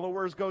or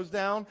followers goes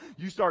down,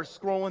 you start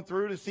scrolling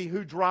through to see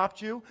who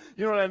dropped you.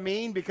 You know what I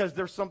mean? Because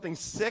there's something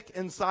sick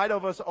inside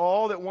of us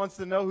all that wants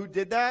to know who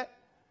did that.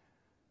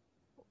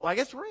 Like,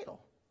 it's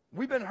real.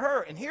 We've been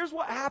hurt. And here's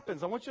what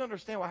happens. I want you to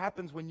understand what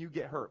happens when you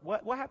get hurt.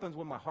 What happens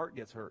when my heart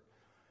gets hurt?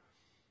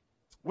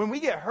 When we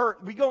get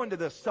hurt, we go into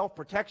this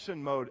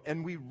self-protection mode,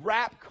 and we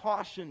wrap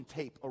caution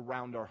tape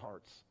around our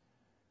hearts.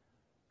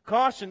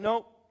 Caution,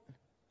 no,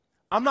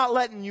 I'm not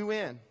letting you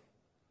in.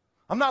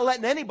 I'm not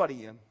letting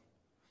anybody in.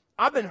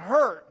 I've been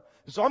hurt,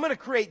 so I'm going to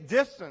create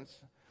distance.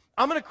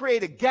 I'm going to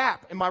create a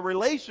gap in my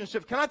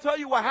relationship. Can I tell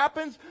you what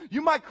happens?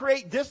 You might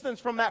create distance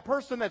from that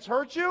person that's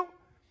hurt you,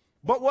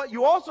 but what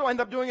you also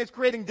end up doing is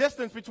creating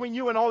distance between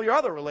you and all your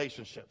other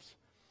relationships.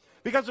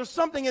 Because there's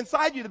something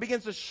inside you that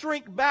begins to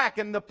shrink back,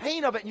 and the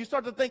pain of it, and you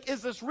start to think,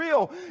 is this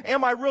real?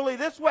 Am I really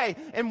this way?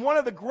 And one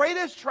of the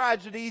greatest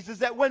tragedies is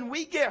that when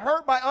we get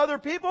hurt by other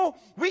people,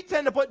 we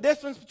tend to put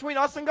distance between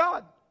us and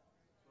God.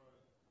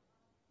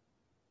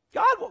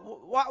 God,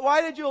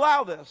 why did you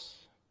allow this?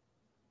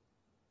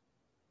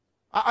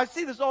 I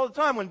see this all the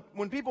time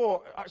when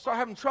people start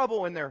having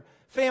trouble in their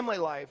family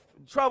life,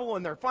 trouble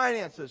in their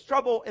finances,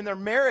 trouble in their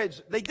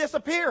marriage, they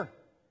disappear.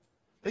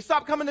 They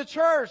stop coming to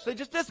church. They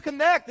just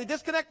disconnect. They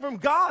disconnect from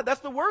God. That's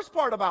the worst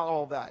part about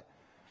all that.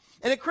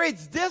 And it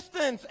creates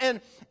distance.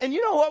 And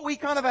you know what we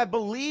kind of have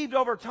believed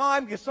over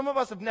time, because some of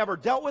us have never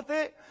dealt with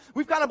it?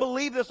 We've kind of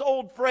believed this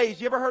old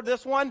phrase. You ever heard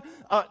this one?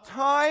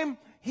 Time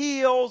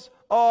heals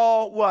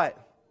all what?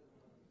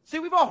 See,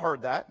 we've all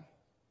heard that.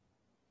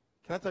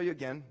 Can I tell you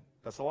again?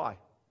 That's a lie.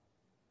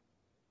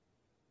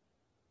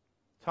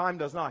 Time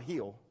does not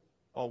heal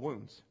all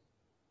wounds.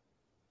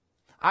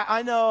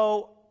 I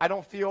know I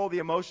don't feel the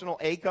emotional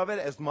ache of it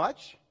as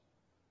much,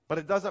 but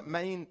it doesn't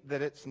mean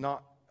that it's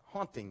not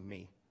haunting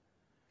me.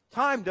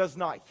 Time does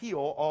not heal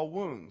all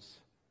wounds.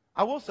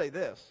 I will say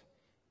this.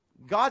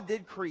 God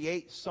did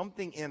create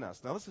something in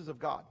us. Now, this is of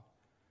God.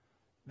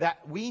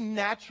 That we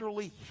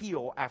naturally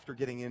heal after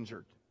getting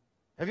injured.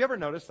 Have you ever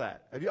noticed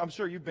that? I'm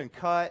sure you've been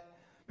cut,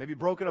 maybe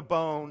broken a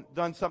bone,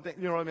 done something,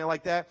 you know what I mean,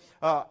 like that.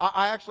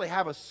 I actually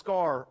have a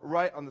scar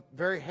right on the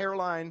very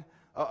hairline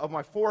of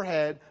my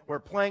forehead where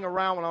playing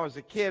around when I was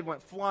a kid,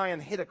 went flying,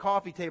 hit a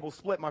coffee table,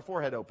 split my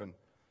forehead open.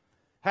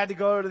 Had to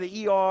go to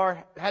the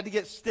ER, had to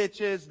get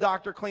stitches,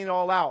 doctor clean it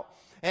all out.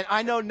 And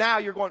I know now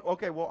you're going,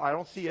 okay, well, I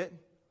don't see it.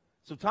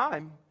 So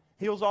time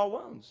heals all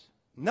wounds.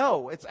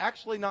 No, it's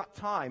actually not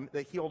time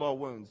that healed all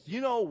wounds. Do you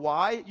know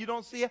why you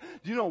don't see it?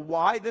 Do you know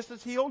why this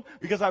is healed?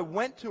 Because I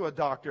went to a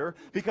doctor,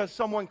 because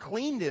someone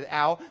cleaned it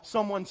out,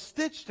 someone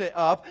stitched it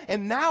up,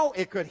 and now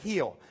it could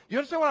heal. You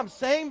understand what I'm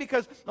saying?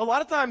 Because a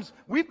lot of times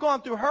we've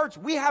gone through hurts,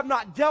 we have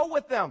not dealt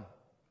with them.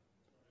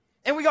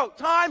 And we go,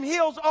 time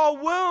heals all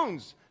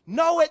wounds.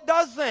 No, it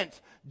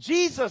doesn't.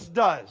 Jesus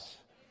does.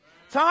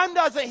 Time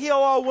doesn't heal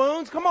all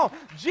wounds. Come on.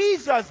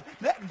 Jesus,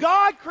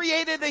 God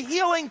created the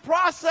healing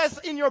process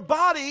in your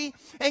body,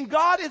 and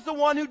God is the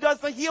one who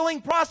does the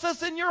healing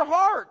process in your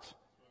heart.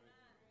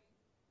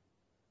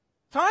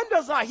 Time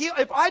does not heal.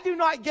 If I do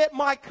not get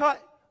my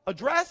cut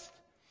addressed,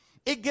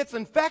 it gets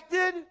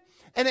infected,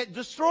 and it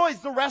destroys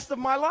the rest of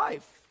my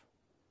life.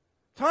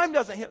 Time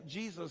doesn't heal.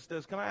 Jesus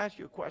does. Can I ask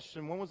you a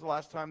question? When was the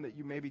last time that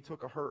you maybe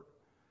took a hurt,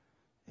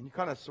 and you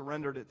kind of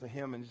surrendered it to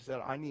Him, and you said,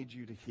 I need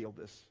you to heal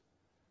this?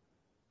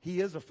 He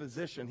is a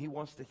physician. He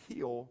wants to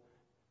heal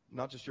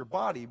not just your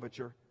body, but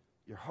your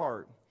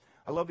heart.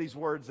 I love these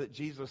words that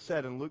Jesus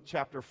said in Luke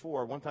chapter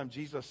 4. One time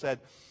Jesus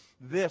said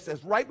this,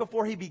 as right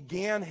before He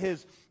began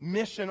His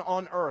mission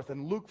on earth.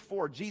 In Luke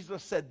 4,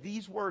 Jesus said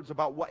these words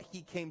about what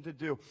He came to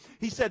do.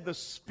 He said, the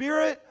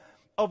Spirit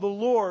of the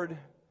Lord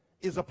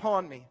is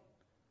upon me,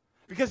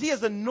 because He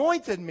has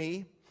anointed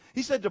me,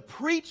 He said, to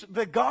preach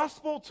the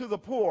gospel to the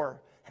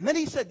poor. And then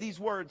He said these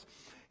words,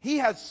 He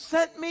has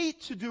sent me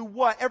to do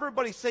what?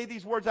 Everybody say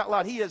these words out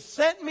loud. He has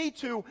sent me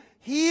to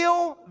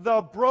heal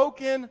the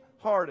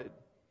brokenhearted.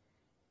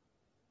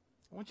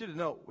 I want you to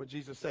know what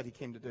Jesus said He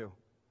came to do.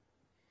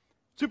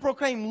 To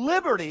proclaim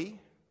liberty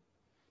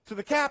to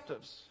the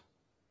captives,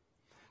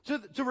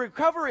 to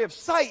recovery of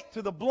sight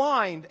to the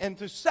blind, and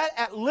to set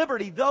at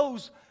liberty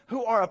those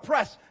who are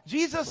oppressed.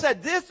 Jesus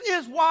said, this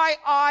is why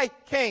I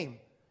came.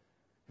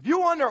 If you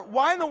wonder,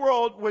 why in the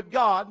world would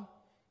God,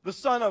 the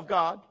Son of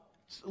God,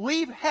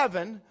 leave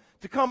heaven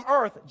to come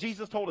earth?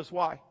 Jesus told us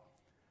why.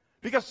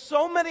 Because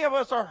so many of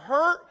us are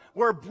hurt,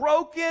 we're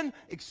broken,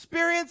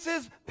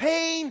 experiences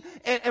pain,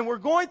 and we're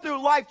going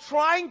through life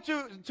trying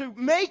to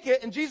make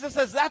it. And Jesus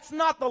says, that's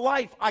not the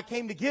life I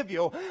came to give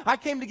you. I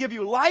came to give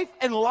you life,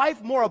 and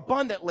life more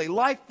abundantly,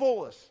 life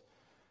fullest.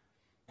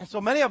 And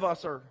so many of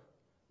us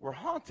we're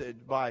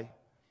haunted by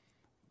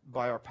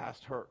our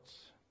past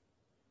hurts.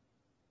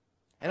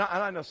 And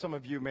I know some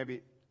of you,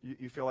 maybe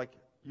you feel like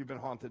you've been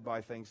haunted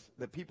by things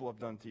that people have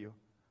done to you.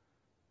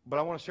 But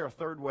I want to share a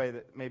third way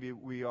that maybe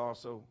we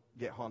also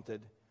get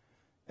haunted.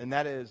 And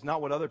that is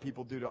not what other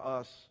people do to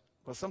us,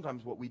 but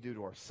sometimes what we do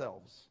to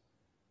ourselves.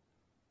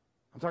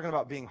 I'm talking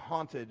about being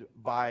haunted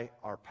by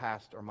our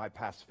past or my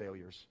past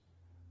failures.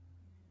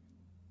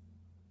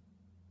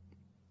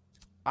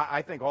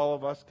 I think all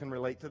of us can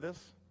relate to this.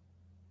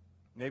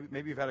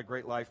 Maybe you've had a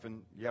great life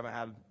and you haven't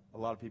had a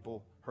lot of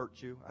people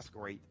hurt you. That's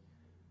great.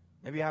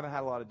 Maybe you haven't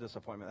had a lot of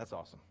disappointment. That's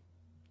awesome.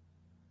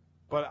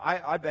 But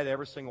I bet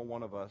every single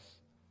one of us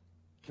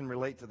can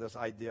relate to this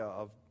idea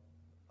of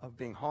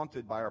being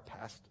haunted by our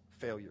past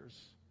failures.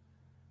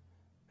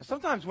 And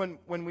sometimes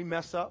when we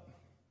mess up,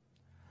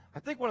 I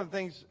think one of the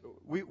things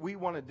we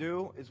want to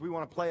do is we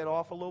want to play it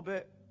off a little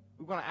bit.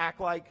 We want to act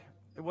like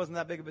it wasn't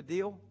that big of a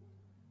deal.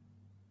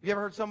 You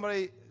ever heard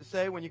somebody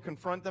say when you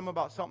confront them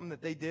about something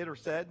that they did or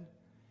said,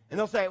 and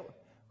they'll say,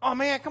 oh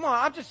man, come on,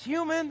 I'm just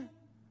human.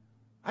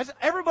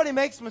 Everybody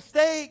makes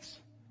mistakes.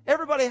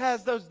 Everybody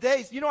has those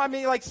days. You know what I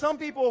mean? Like some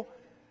people,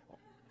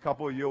 a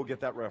couple of you will get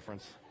that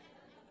reference.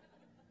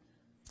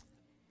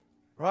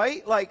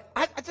 Right? Like,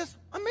 I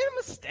made a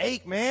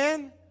mistake,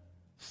 man.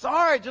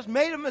 Sorry, just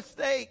made a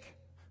mistake.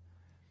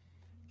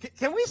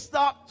 Can we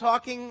stop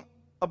talking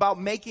about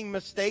making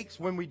mistakes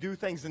when we do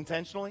things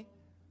intentionally?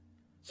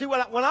 See,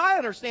 when I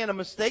understand a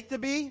mistake to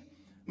be,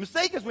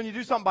 mistake is when you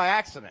do something by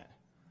accident.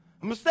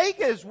 A mistake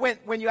is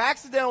when you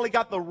accidentally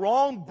got the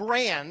wrong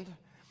brand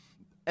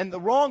and the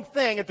wrong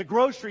thing at the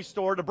grocery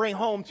store to bring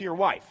home to your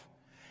wife.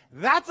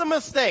 That's a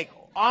mistake.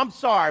 I'm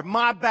sorry,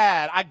 my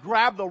bad. I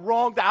grabbed the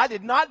wrong thing. I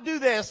did not do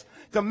this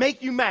to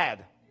make you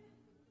mad.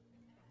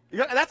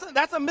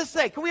 That's a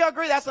mistake. Can we all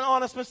agree that's an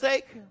honest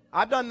mistake?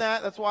 I've done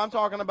that. That's why I'm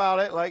talking about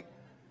it. Like,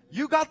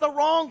 you got the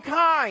wrong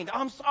kind.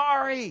 I'm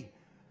sorry.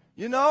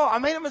 You know, I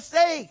made a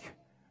mistake.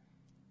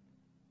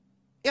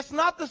 It's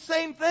not the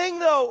same thing,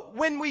 though,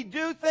 when we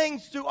do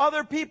things to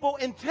other people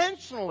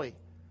intentionally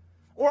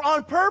or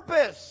on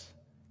purpose.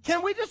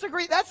 Can we just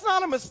agree? That's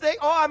not a mistake.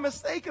 Oh, I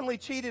mistakenly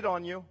cheated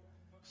on you.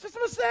 It's just a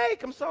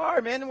mistake. I'm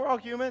sorry, man. We're all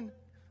human.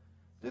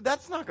 Dude,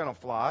 that's not going to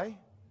fly.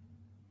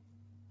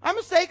 I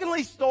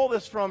mistakenly stole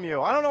this from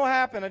you. I don't know what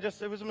happened.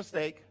 It was a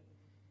mistake.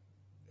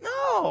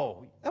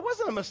 No, that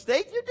wasn't a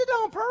mistake. You did it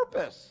on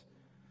purpose.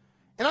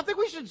 And I think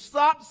we should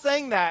stop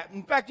saying that.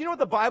 In fact, you know what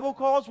the Bible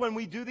calls when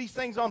we do these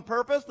things on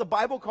purpose? The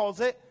Bible calls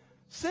it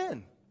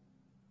sin.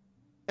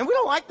 And we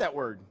don't like that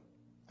word.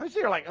 I mean, so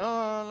you're like,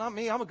 oh, not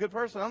me. I'm a good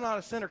person. I'm not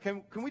a sinner.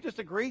 Can we just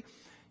agree?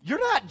 You're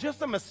not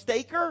just a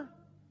mistaker.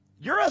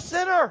 You're a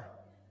sinner.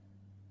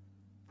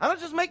 I don't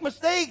just make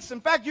mistakes.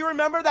 In fact, you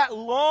remember that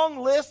long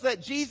list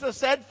that Jesus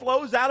said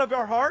flows out of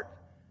our heart?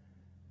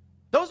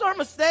 Those aren't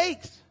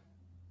mistakes.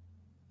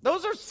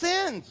 Those are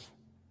sins.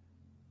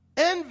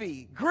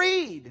 Envy,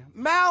 greed,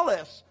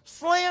 malice,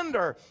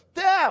 slander,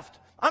 theft.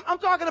 I'm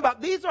talking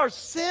about these are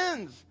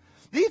sins.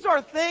 These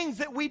are things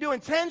that we do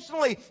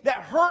intentionally that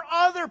hurt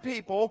other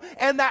people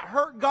and that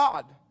hurt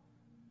God.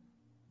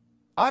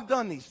 I've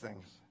done these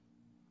things.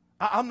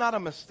 I'm not a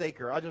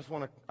mistaker. I just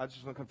want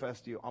to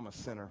confess to you, I'm a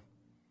sinner.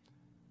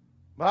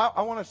 But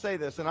I want to say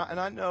this, and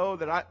I know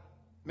that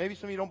maybe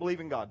some of you don't believe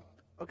in God.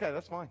 Okay,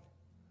 that's fine.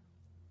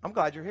 I'm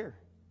glad you're here.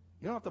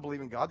 You don't have to believe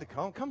in God to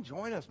come. Come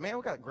join us. Man,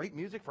 we got great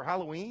music for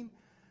Halloween.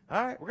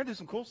 All right, we're going to do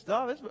some cool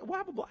stuff. We'll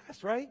have a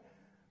blast, right?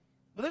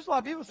 But there's a lot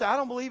of people who say, I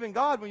don't believe in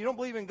God. When you don't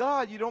believe in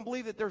God, you don't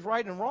believe that there's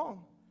right and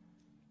wrong.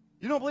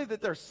 You don't believe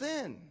that there's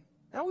sin.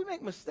 Now, we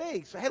make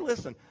mistakes. Hey,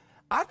 listen,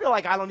 I feel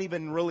like I don't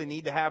even really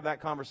need to have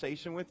that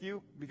conversation with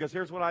you because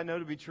here's what I know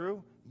to be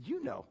true.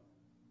 You know.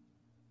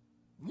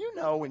 You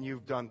know when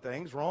you've done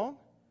things wrong.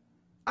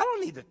 I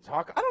don't need to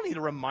talk. I don't need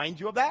to remind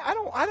you of that.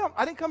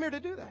 I didn't come here to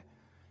do that.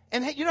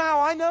 And hey, you know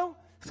how I know?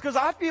 It's because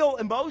I feel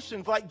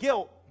emotions like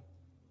guilt.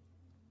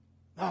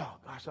 Oh,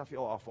 gosh, I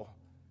feel awful.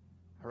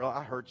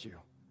 I hurt you.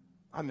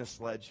 I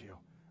misled you.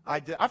 I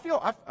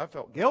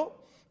felt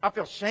guilt. I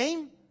feel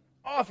shame.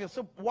 Oh, I feel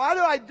so. Why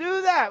do I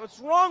do that? What's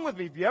wrong with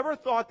me? Have you ever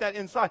thought that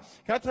inside?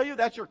 Can I tell you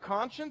that's your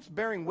conscience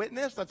bearing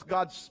witness? That's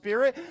God's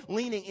Spirit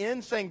leaning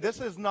in, saying, this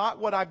is not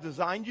what I've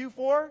designed you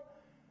for.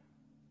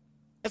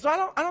 And so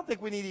I don't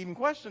think we need to even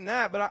question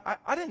that, but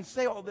I didn't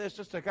say all this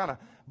just to kind of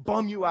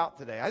bum you out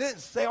today. I didn't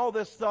say all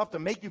this stuff to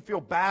make you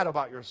feel bad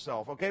about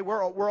yourself, okay?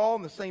 We're all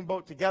in the same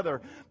boat together.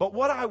 But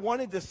what I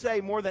wanted to say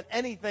more than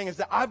anything is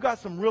that I've got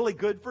some really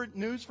good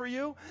news for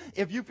you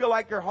if you feel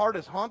like your heart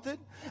is haunted.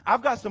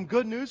 I've got some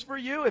good news for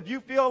you if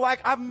you feel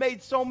like I've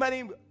made so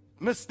many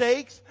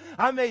mistakes.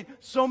 I've made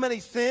so many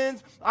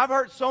sins. I've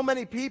hurt so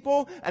many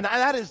people. And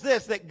that is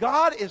this, that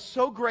God is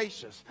so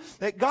gracious,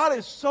 that God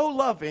is so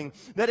loving,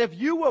 that if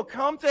you will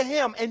come to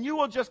Him and you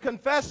will just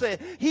confess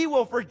it, He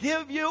will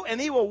forgive you and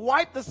He will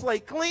wipe the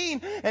slate clean.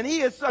 And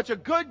He is such a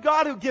good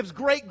God who gives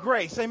great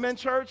grace. Amen,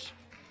 church?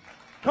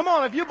 Come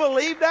on, if you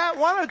believe that,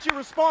 why don't you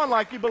respond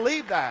like you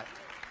believe that?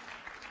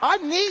 I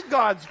need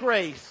God's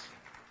grace.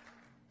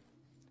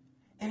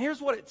 And here's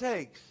what it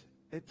takes.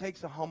 It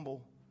takes a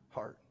humble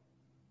heart.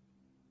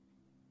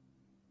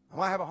 I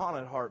might have a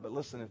haunted heart, but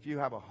listen, if you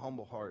have a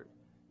humble heart,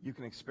 you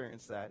can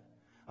experience that.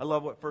 I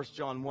love what 1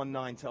 John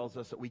 1:9 tells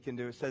us that we can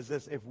do. It says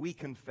this, if we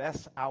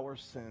confess our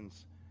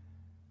sins,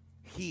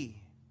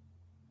 He,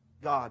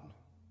 God,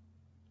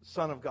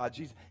 Son of God,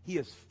 Jesus, He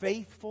is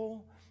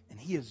faithful and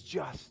He is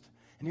just,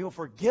 and He will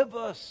forgive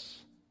us.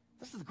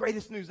 This is the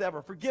greatest news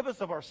ever. Forgive us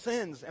of our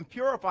sins and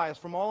purify us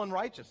from all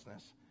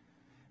unrighteousness.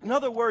 In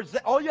other words,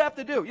 all you have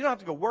to do, you don't have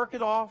to go work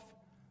it off.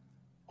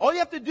 All you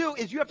have to do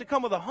is you have to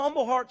come with a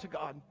humble heart to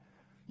God.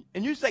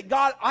 And you say,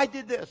 God, I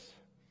did this.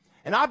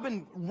 And I've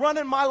been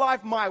running my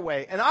life my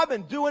way. And I've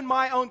been doing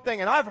my own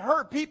thing. And I've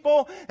hurt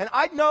people. And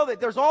I know that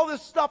there's all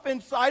this stuff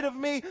inside of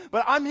me.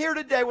 But I'm here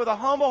today with a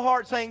humble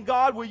heart saying,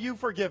 God, will you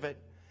forgive it?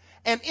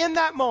 And in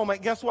that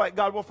moment, guess what?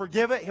 God will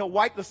forgive it. He'll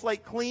wipe the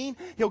slate clean.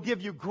 He'll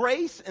give you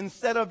grace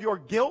instead of your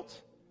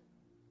guilt.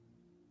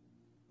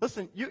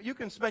 Listen, you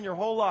can spend your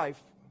whole life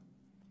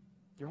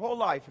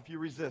if you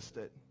resist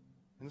it.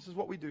 And this is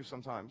what we do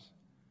sometimes.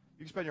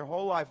 You can spend your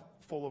whole life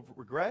full of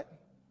regret,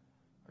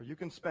 or you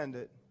can spend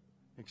it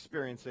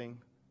experiencing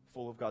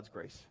full of God's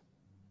grace.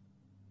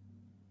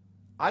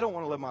 I don't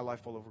want to live my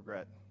life full of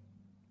regret.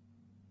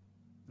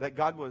 That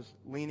God was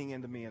leaning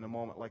into me in a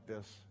moment like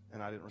this,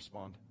 and I didn't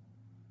respond.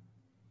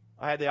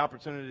 I had the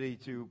opportunity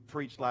to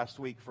preach last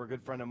week for a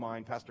good friend of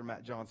mine, Pastor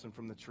Matt Johnson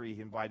from The Tree.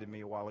 He invited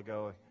me a while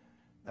ago.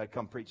 I'd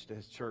come preach to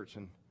his church,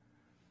 and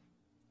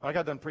when I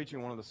got done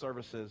preaching one of the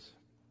services,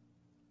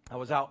 I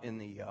was out in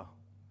the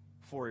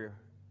foyer.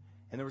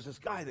 And there was this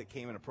guy that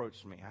came and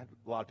approached me.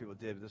 A lot of people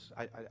did.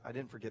 I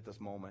didn't forget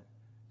this moment.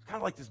 It's kind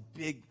of like this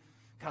big,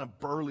 kind of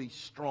burly,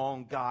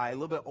 strong guy, a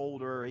little bit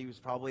older. He was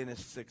probably in his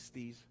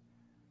 60s.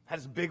 Had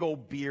this big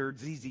old beard,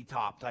 ZZ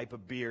Top type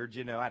of beard,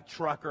 you know, had a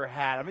trucker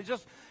hat. I mean,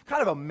 just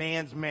kind of a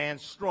man's man,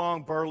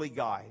 strong, burly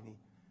guy. And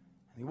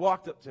he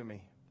walked up to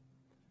me.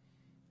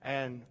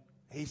 And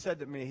he said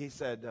to me,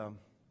 I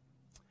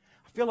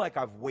feel like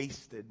I've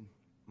wasted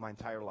my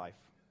entire life.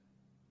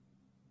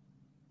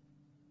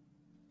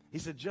 He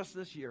said, just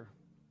this year,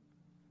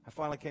 I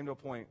finally came to a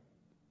point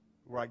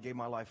where I gave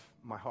my life,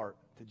 my heart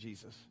to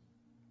Jesus.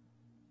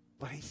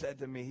 But he said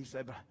to me,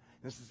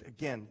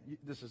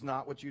 this is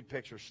not what you'd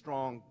picture.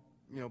 Strong,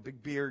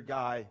 big beard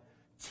guy,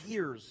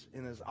 tears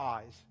in his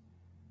eyes.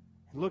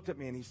 He looked at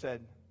me and he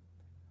said,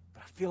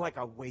 but I feel like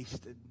I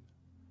wasted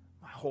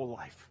my whole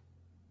life.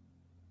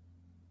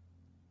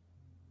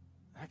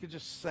 I could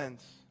just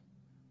sense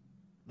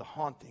the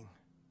haunting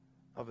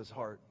of his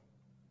heart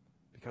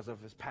because of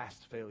his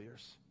past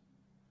failures.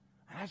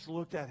 And I just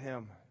looked at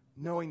him,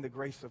 knowing the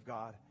grace of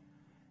God.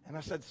 And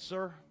I said,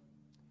 sir,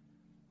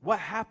 what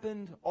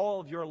happened all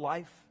of your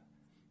life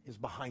is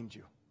behind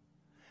you.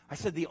 I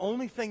said, the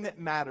only thing that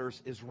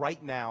matters is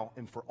right now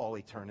and for all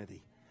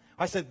eternity.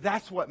 I said,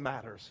 that's what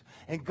matters.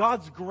 And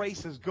God's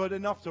grace is good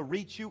enough to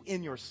reach you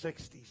in your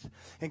 60s.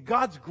 And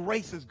God's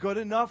grace is good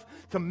enough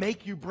to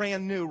make you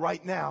brand new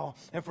right now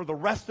and for the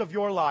rest of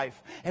your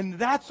life. And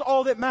that's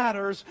all that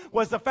matters,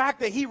 was the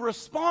fact that he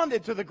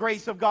responded to the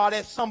grace of God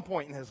at some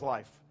point in his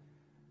life.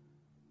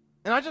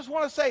 And I just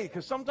want to say,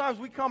 because sometimes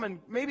we come and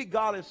maybe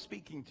God is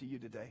speaking to you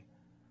today.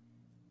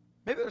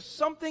 Maybe there's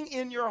something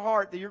in your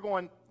heart that you're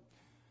going,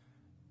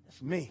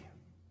 it's me.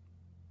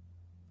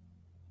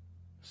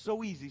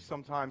 So easy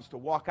sometimes to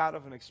walk out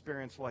of an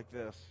experience like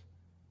this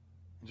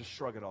and just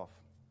shrug it off.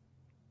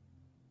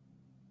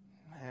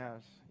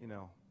 Yes,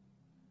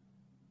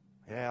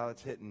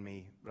 it's hitting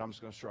me, but I'm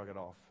just going to shrug it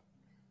off.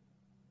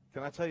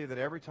 Can I tell you that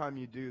every time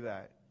you do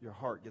that, your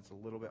heart gets a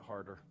little bit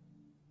harder?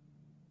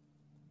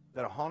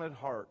 That a haunted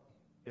heart,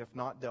 if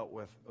not dealt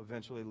with,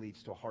 eventually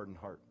leads to a hardened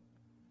heart.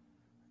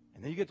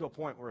 And then you get to a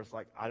point where it's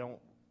like, I don't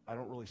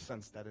really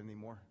sense that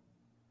anymore.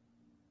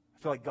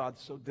 I feel like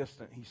God's so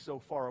distant. He's so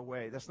far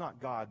away. That's not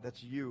God.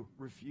 That's you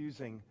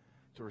refusing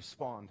to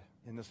respond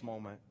in this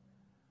moment.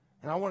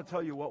 And I want to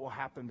tell you what will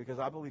happen, because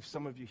I believe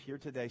some of you here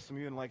today, some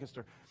of you in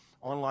Lancaster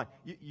online,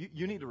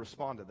 you need to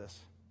respond to this.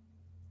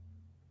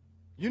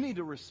 You need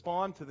to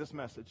respond to this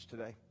message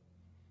today.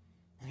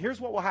 And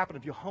here's what will happen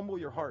if you humble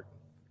your heart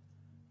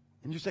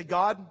and you say,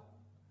 God,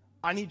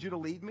 I need you to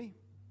lead me.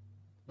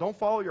 Don't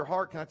follow your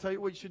heart. Can I tell you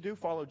what you should do?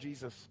 Follow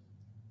Jesus.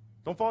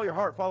 Don't follow your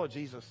heart. Follow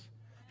Jesus.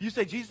 You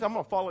say, Jesus, I'm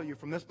going to follow you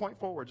from this point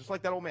forward, just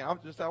like that old man. I'm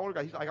just that older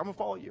guy. He's like, I'm going to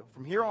follow you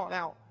from here on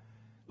out.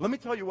 Let me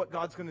tell you what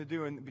God's going to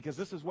do, and because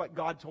this is what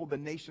God told the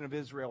nation of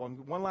Israel.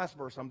 And one last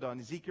verse, I'm done.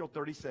 Ezekiel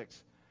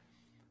 36.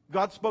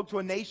 God spoke to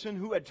a nation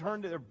who had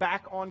turned their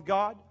back on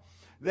God.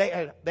 They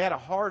had a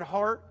hard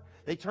heart.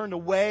 They turned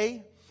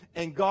away,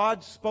 and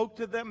God spoke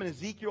to them in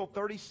Ezekiel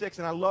 36.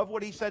 And I love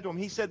what he said to them.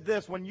 He said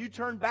this, when you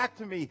turn back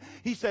to me,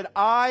 he said,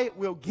 I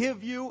will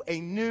give you a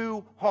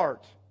new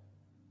heart,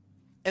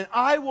 and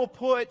I will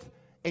put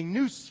a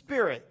new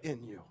spirit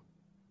in you.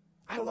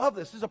 I love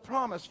this. This is a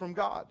promise from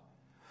God.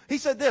 He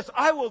said this,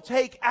 I will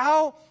take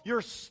out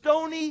your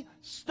stony,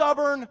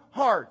 stubborn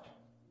heart,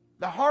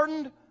 the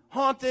hardened,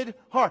 haunted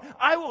heart.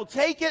 I will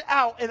take it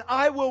out and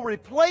I will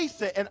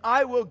replace it, and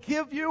I will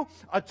give you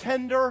a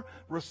tender,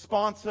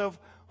 responsive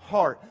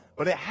heart.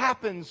 But it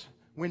happens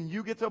when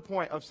you get to a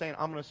point of saying,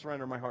 I'm going to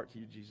surrender my heart to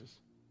you, Jesus.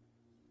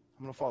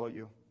 I'm going to follow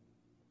you.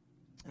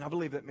 And I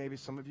believe that maybe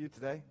some of you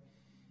today,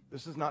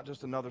 this is not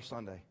just another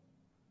Sunday,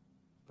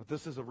 but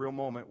this is a real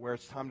moment where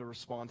it's time to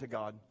respond to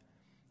God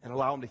and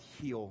allow him to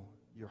heal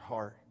your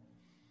heart.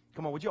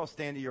 Come on, would you all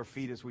stand to your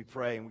feet as we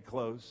pray and we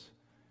close?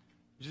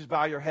 Would you just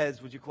bow your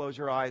heads? Would you close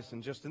your eyes?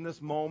 And just in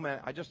this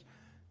moment,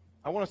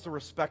 I want us to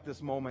respect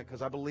this moment,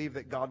 because I believe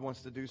that God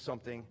wants to do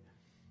something.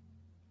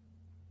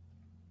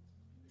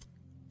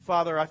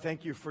 Father, I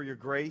thank you for your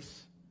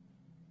grace.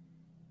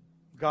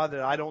 God,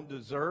 that I don't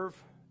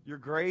deserve your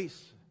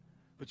grace,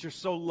 but you're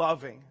so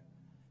loving.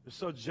 You're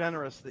so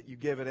generous that you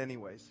give it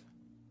anyways.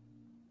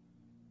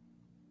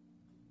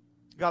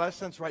 God, I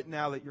sense right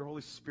now that your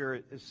Holy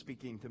Spirit is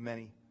speaking to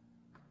many.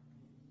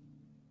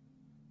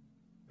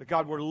 But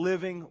God, we're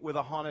living with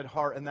a haunted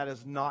heart, and that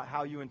is not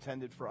how you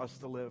intended for us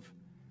to live.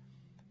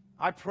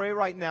 I pray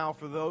right now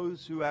for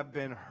those who have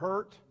been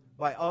hurt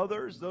by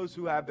others, those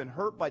who have been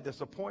hurt by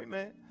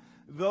disappointment,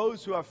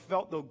 those who have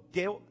felt the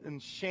guilt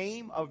and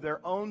shame of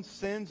their own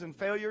sins and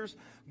failures.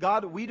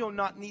 God, we do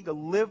not need to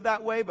live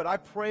that way, but I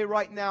pray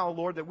right now,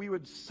 Lord, that we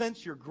would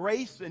sense your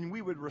grace and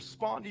we would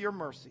respond to your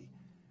mercy.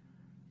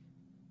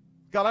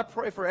 God, I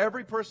pray for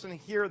every person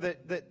here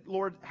that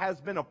Lord, has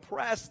been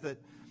oppressed, that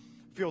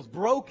feels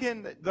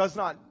broken, that does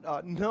not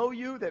know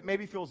you, that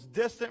maybe feels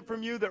distant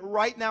from you, that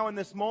right now in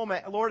this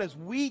moment, Lord, as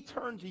we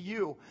turn to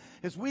you,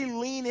 as we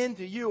lean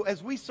into you,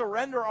 as we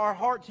surrender our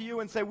heart to you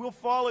and say, we'll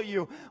follow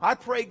you, I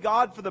pray,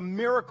 God, for the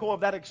miracle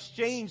of that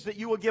exchange, that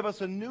you will give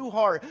us a new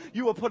heart.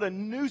 You will put a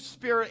new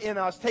spirit in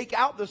us. Take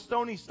out the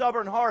stony,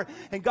 stubborn heart,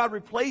 and God,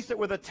 replace it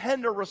with a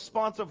tender,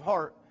 responsive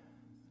heart.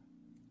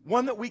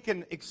 One that we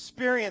can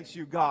experience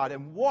you, God,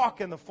 and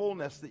walk in the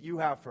fullness that you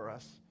have for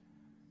us.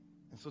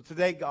 And so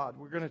today, God,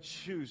 we're going to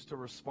choose to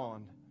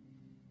respond.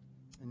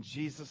 In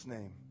Jesus'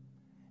 name,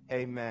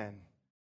 amen.